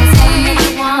homie. Something that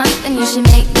you want, then you should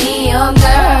make me your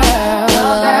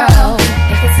girl.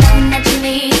 If it's something that you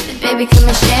need, then baby, come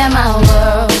and share my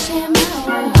world. If it's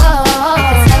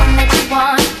something that you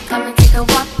want, come and take a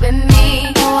walk with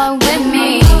me. Walk with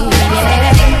me.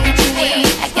 Yeah, everything that you need,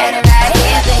 I got it right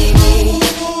here, baby.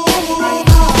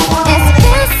 It's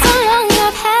been so long,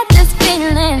 I've had this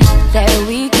feeling that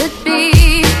we could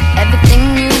be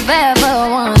everything you've ever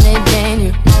wanted,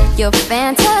 and your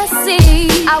fantasy.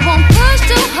 I won't push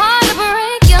too hard to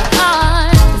break your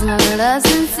heart, cause my love's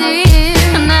sincere.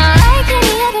 I'm not like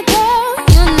any other girl,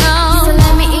 you know. So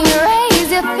let me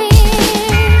erase your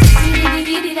fears.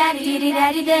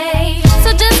 So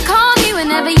just call me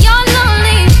whenever you're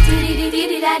lonely.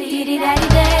 I'll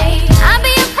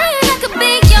be your friend, I could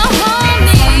be your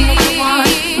homie.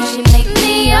 You should make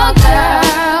me your girl.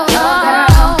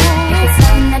 If it's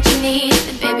something that you need,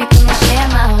 then baby, come and share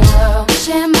my world.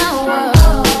 Share my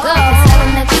world. If it's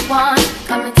something that you want,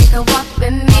 come and take a walk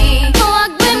with me.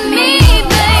 Walk with me,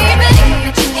 baby. Everything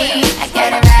that you need, I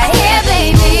got it right here,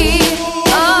 baby.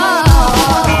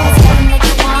 Oh, if it's something that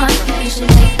you want, you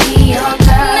should make me your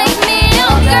girl. Make me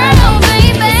your girl,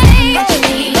 baby. What you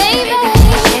need, baby,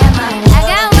 share my world. I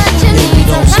got what you need,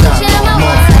 so come and share my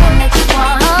world. Something that you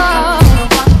want, come and take a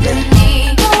walk with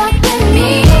me. Walk with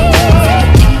me.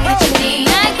 Everything that you need,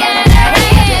 I got it right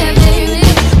here, baby.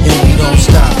 And you don't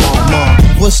stop,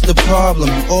 mom. What's the problem?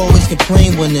 You always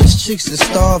complain when there's chicks that's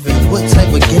starving. What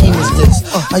type of game is this?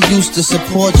 I used to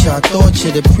support you. I thought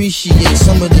you'd appreciate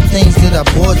some of the things that I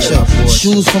bought you.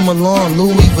 Shoes from Milan,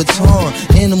 Louis Vuitton,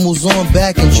 animals on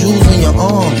back and jewels in your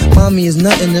arm. Mommy is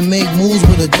nothing to make moves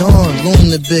with a dawn. Loom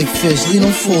the big fish, leave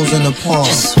them fools in the pond.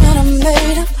 Just when I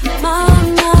made up my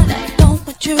mind, I don't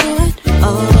want you at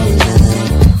all now.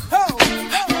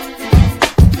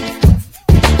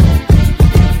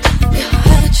 You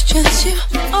had your chance, you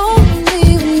only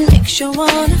makes you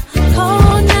wanna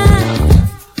call now.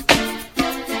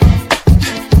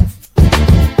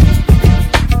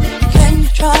 Can you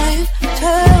try and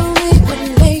tell me what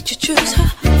made you choose her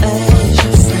as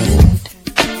your friend?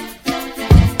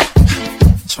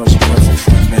 Choice your perfect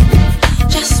friend, baby.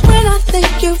 Just when I think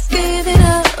you've given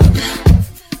up,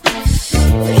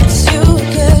 it's you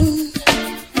again.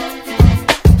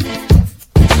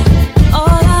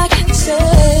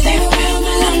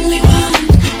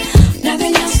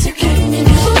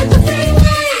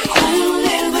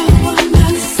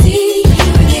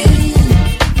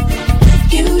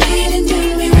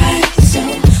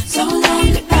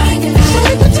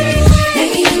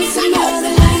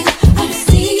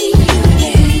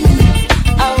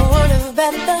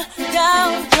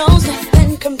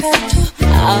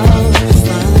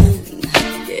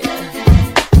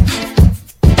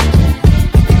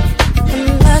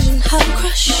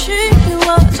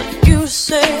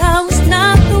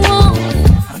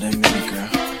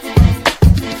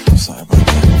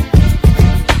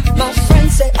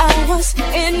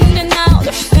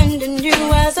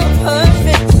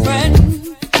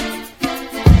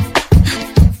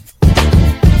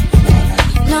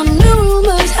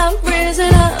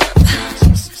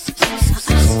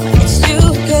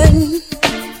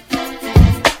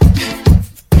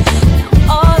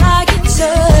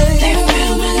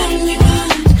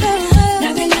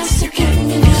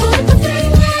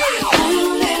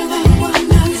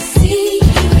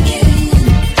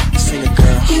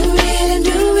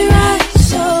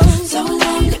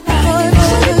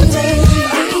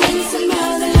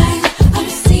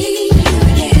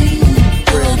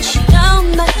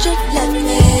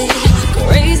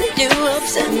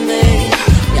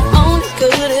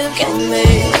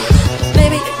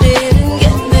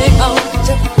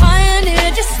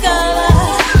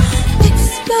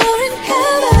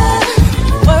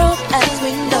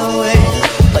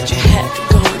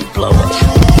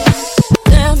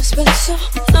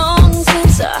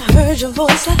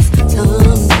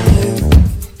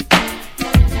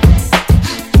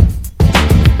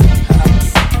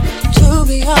 To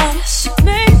be honest, it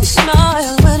makes me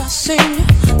smile when I sing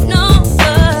your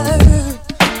number.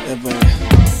 Yeah, baby.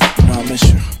 No, I miss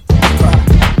you.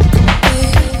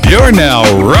 You're now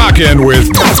rocking with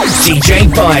DJ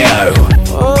Bio.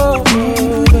 Oh,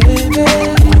 baby.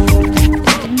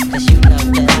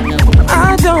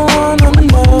 I don't wanna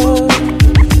know.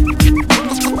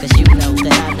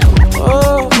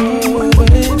 Oh,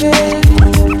 baby.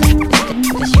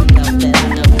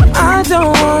 I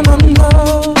don't wanna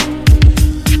know.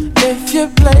 If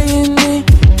you're playing me,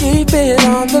 keep it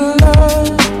on the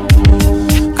low.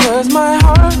 'Cause my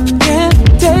heart can't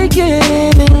take it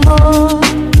anymore.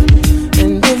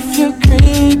 And if you're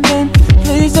creeping,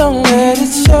 please don't let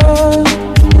it show.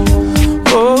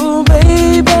 Oh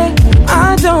baby,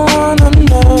 I don't wanna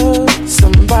know.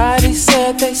 Somebody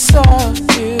said they saw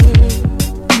you.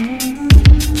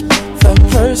 The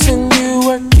person you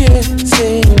were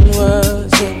kissing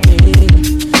wasn't me,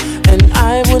 and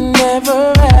I would never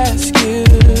ask you.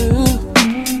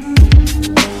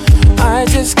 I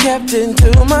just kept it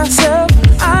to myself.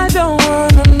 I don't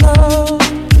wanna know.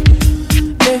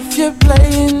 If you're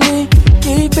playing me,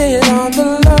 keep it on the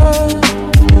low.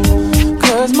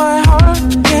 'Cause my heart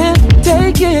can't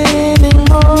take it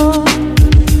anymore.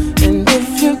 And if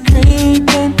you're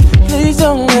creeping, please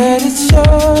don't let it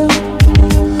show.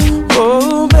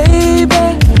 Oh baby,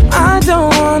 I don't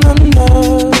wanna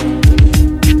know.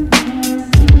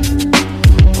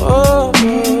 Oh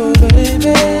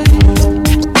baby,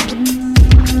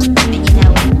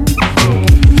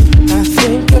 I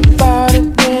think about it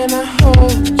when I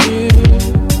hold you.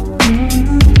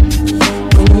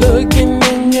 When looking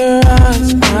in your eyes,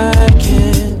 I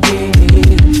can't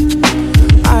breathe.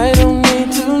 I don't need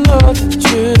to know the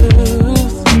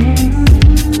truth.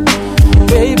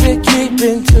 Baby, keep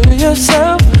it to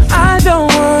yourself. I don't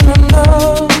wanna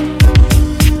know.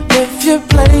 If you're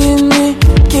playing me,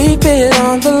 keep it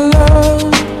on the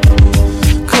low.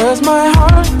 'Cause my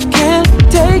heart can't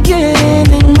take it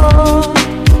anymore.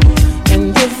 And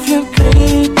if you're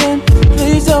creeping,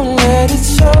 please don't let it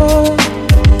show.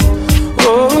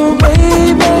 Oh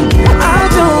baby, I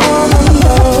don't wanna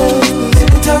know.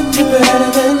 Touch you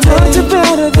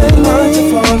better than me.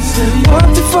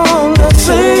 Want to fall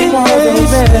asleep,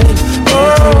 baby.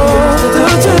 Oh,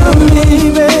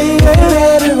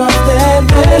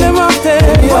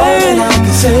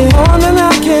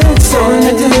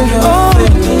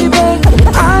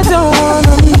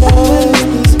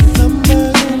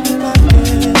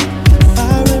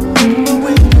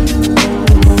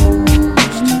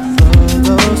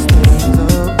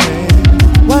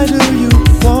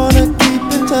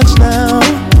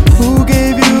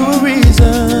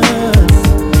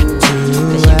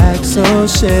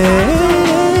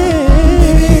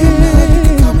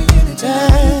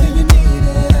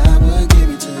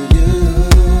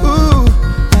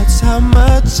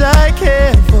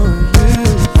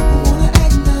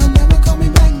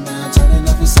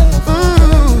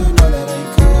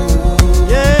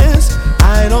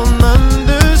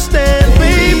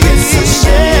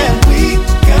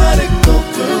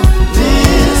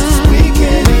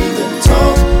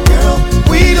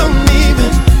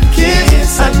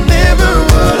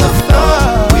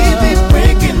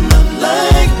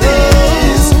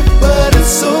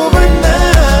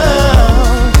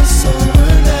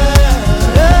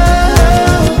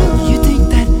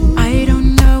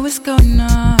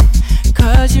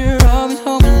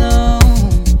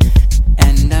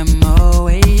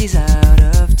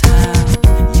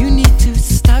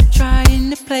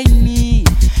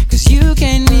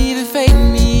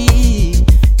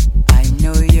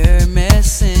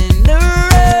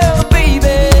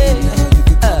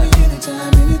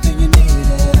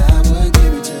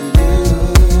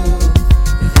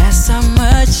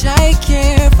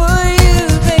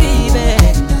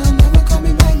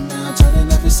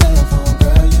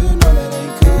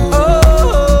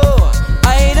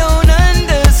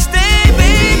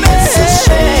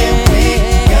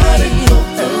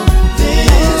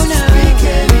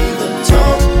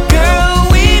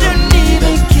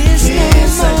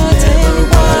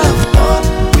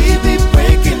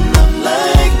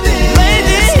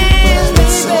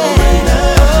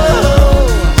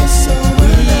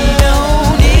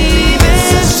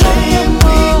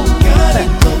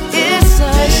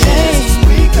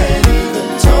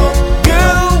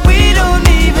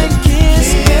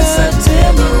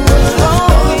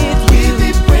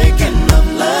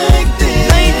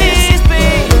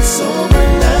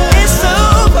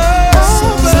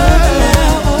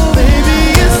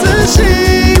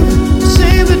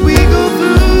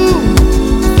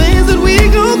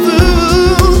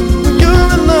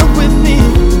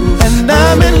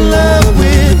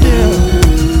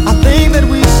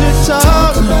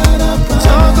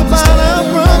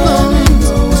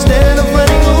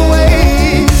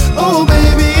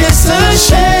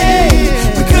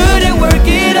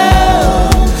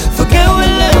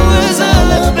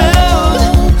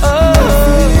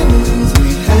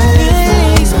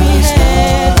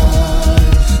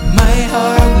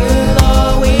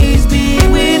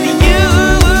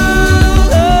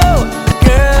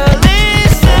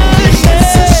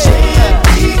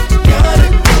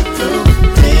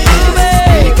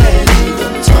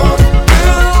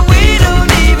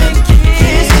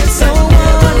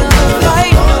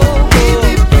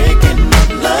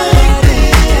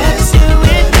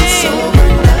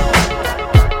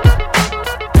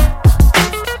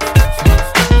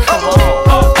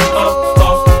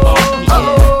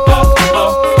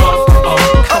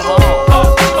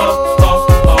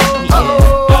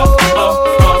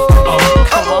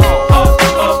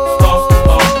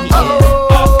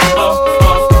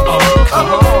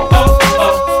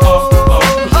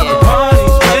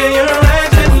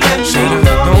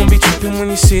 when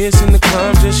you see us in the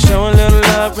club. Just show a little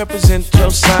love, represent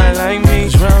your side like me.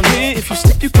 Round here, if you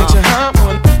slip, you catch a hot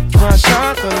one. One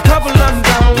shot, a couple of them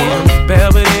down one.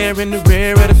 Belvedere in the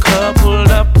rear of the club,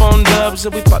 pulled up on dubs,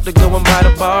 and we about to go and buy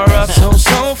the bar up.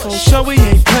 So for sure we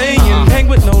ain't playing, hang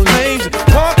with no lames,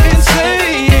 walk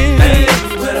insane. Hey,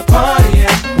 where the party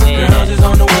at? Girls is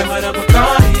on the way, but the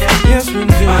Bacardi at? Yes, we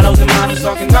do. Bottles and models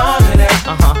talking all of that.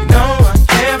 You know I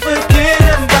can't forget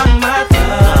about my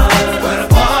love. Where the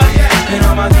party at? And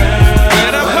all my girls.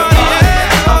 Where the party at?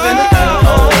 Up in the club.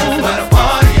 Where the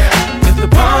party at? If the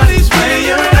party's where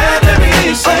you're at, let me hear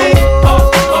you say.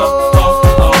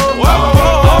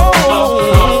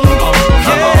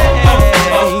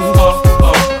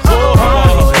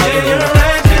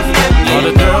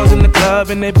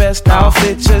 In their best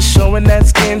outfit, just showing that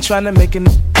skin, trying to make it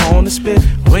on the spit.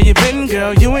 Where you been,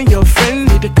 girl? You and your friend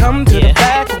need to come to the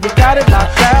back. We got it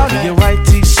locked down. Your white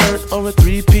t-shirt or a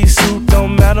three-piece suit,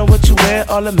 don't matter what you wear.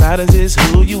 All that matters is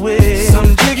who you with.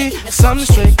 Some jiggy, some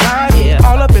straight glide,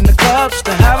 all up in the club just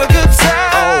to have a good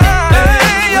time.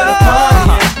 Hey, where the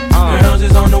party at? Girls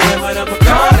is on the way, where the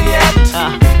Bacardi at?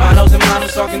 Bottles and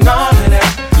models talking all of that.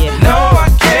 No, I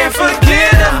can't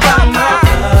forget about my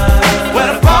love. Where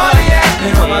the party at?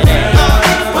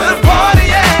 Where the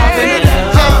party at?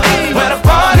 Where the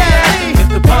party at? If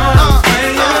the party's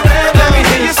where you're at, let me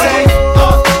hear you say.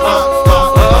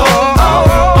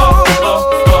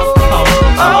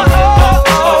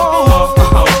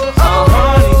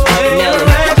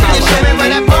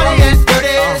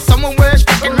 Somewhere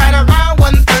sticking right around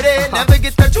 1:30. Never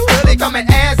get there too early, coming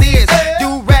as is.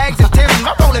 Do rags and Timbs,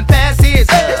 I'm rolling past his.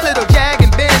 This little Jag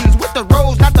and Benz with the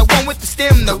rose, not the one with the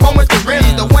stem, the one with the rim,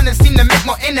 the one that seem to make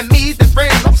more enemies than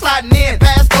friends. I'm sliding in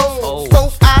past those,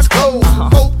 both eyes closed,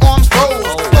 both arms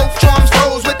rose, both charms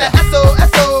rose with the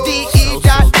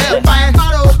SOSODE.F. Buying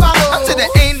bottle, up to the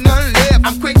ain't none left.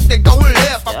 I'm quick to go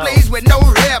left. I plays with no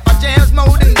rep. I jams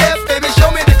more than death, baby. Show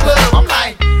me the club. I'm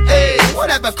like, hey,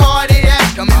 whatever car they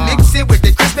at, come and mix it with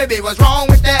the crisp, baby. What's wrong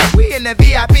with that? We in the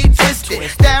VIP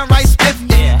twisted, downright spiffy,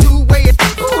 two-way.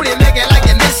 Ooh, they make it like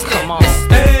you missed it.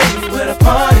 Hey, where the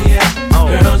party at?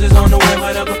 Girls is on the way,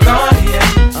 where the Bacardi at?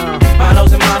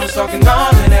 Bottles and models talking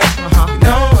all of that. You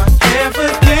know I can't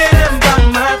forget about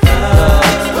my love.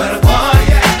 Where the party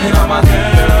at? And all my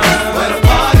girls. Where the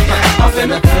party at? Off in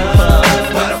the club.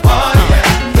 Where the party at?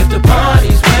 If the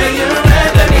party's where you're at,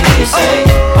 let me hear you say.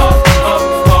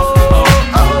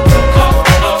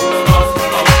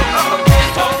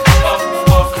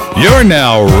 You're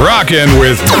now rocking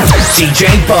with DJ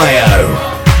Bio.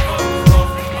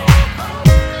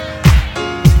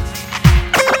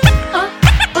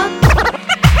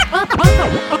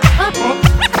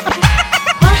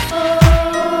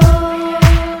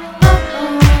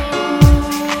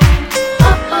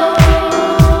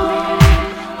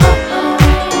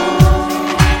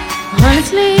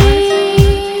 Honestly,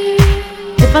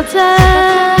 if I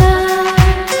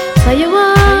tell you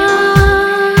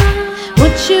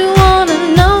what you wanna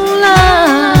know,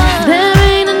 love, there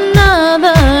ain't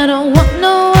another, don't want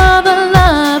no other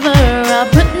lover. I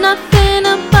put nothing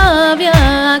above ya,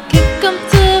 I kick 'em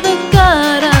to the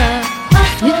gutter.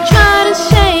 You try to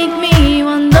shake me,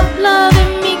 wound up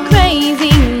loving me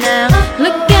crazy now.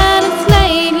 Look at us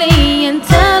lately and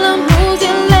tell 'em who's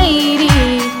your lady.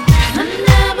 I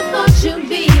never thought you'd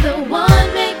be the one,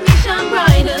 make me shine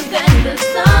brighter than the sun.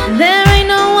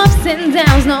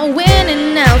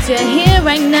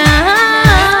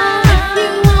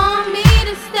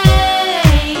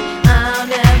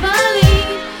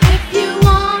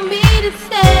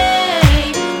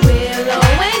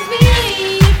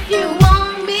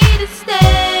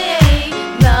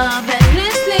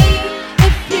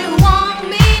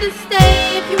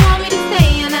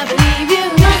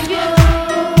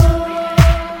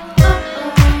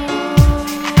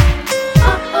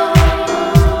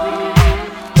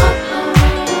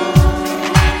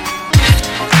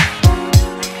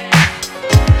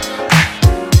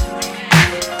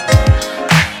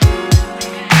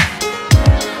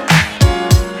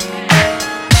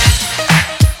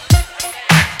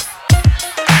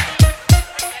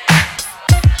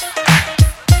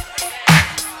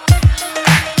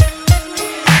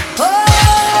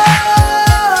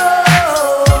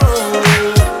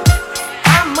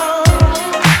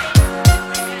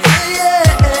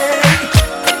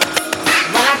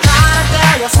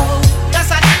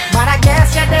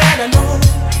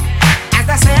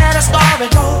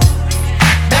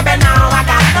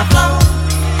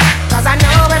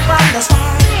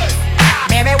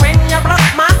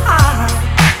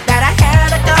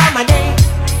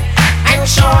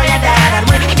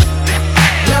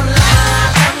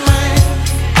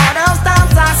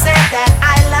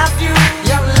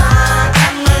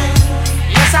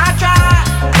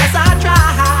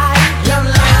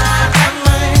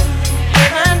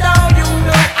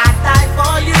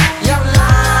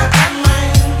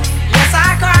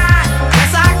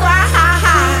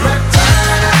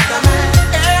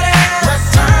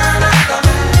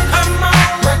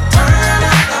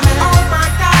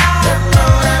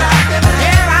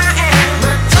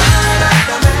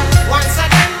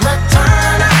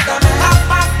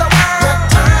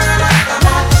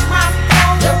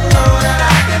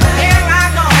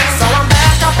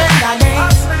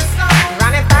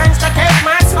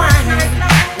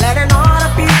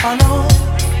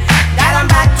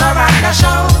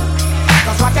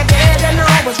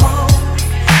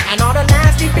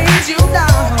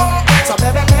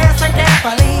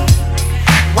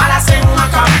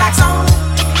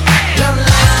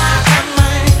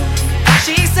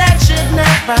 that should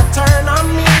never turn on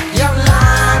me. Your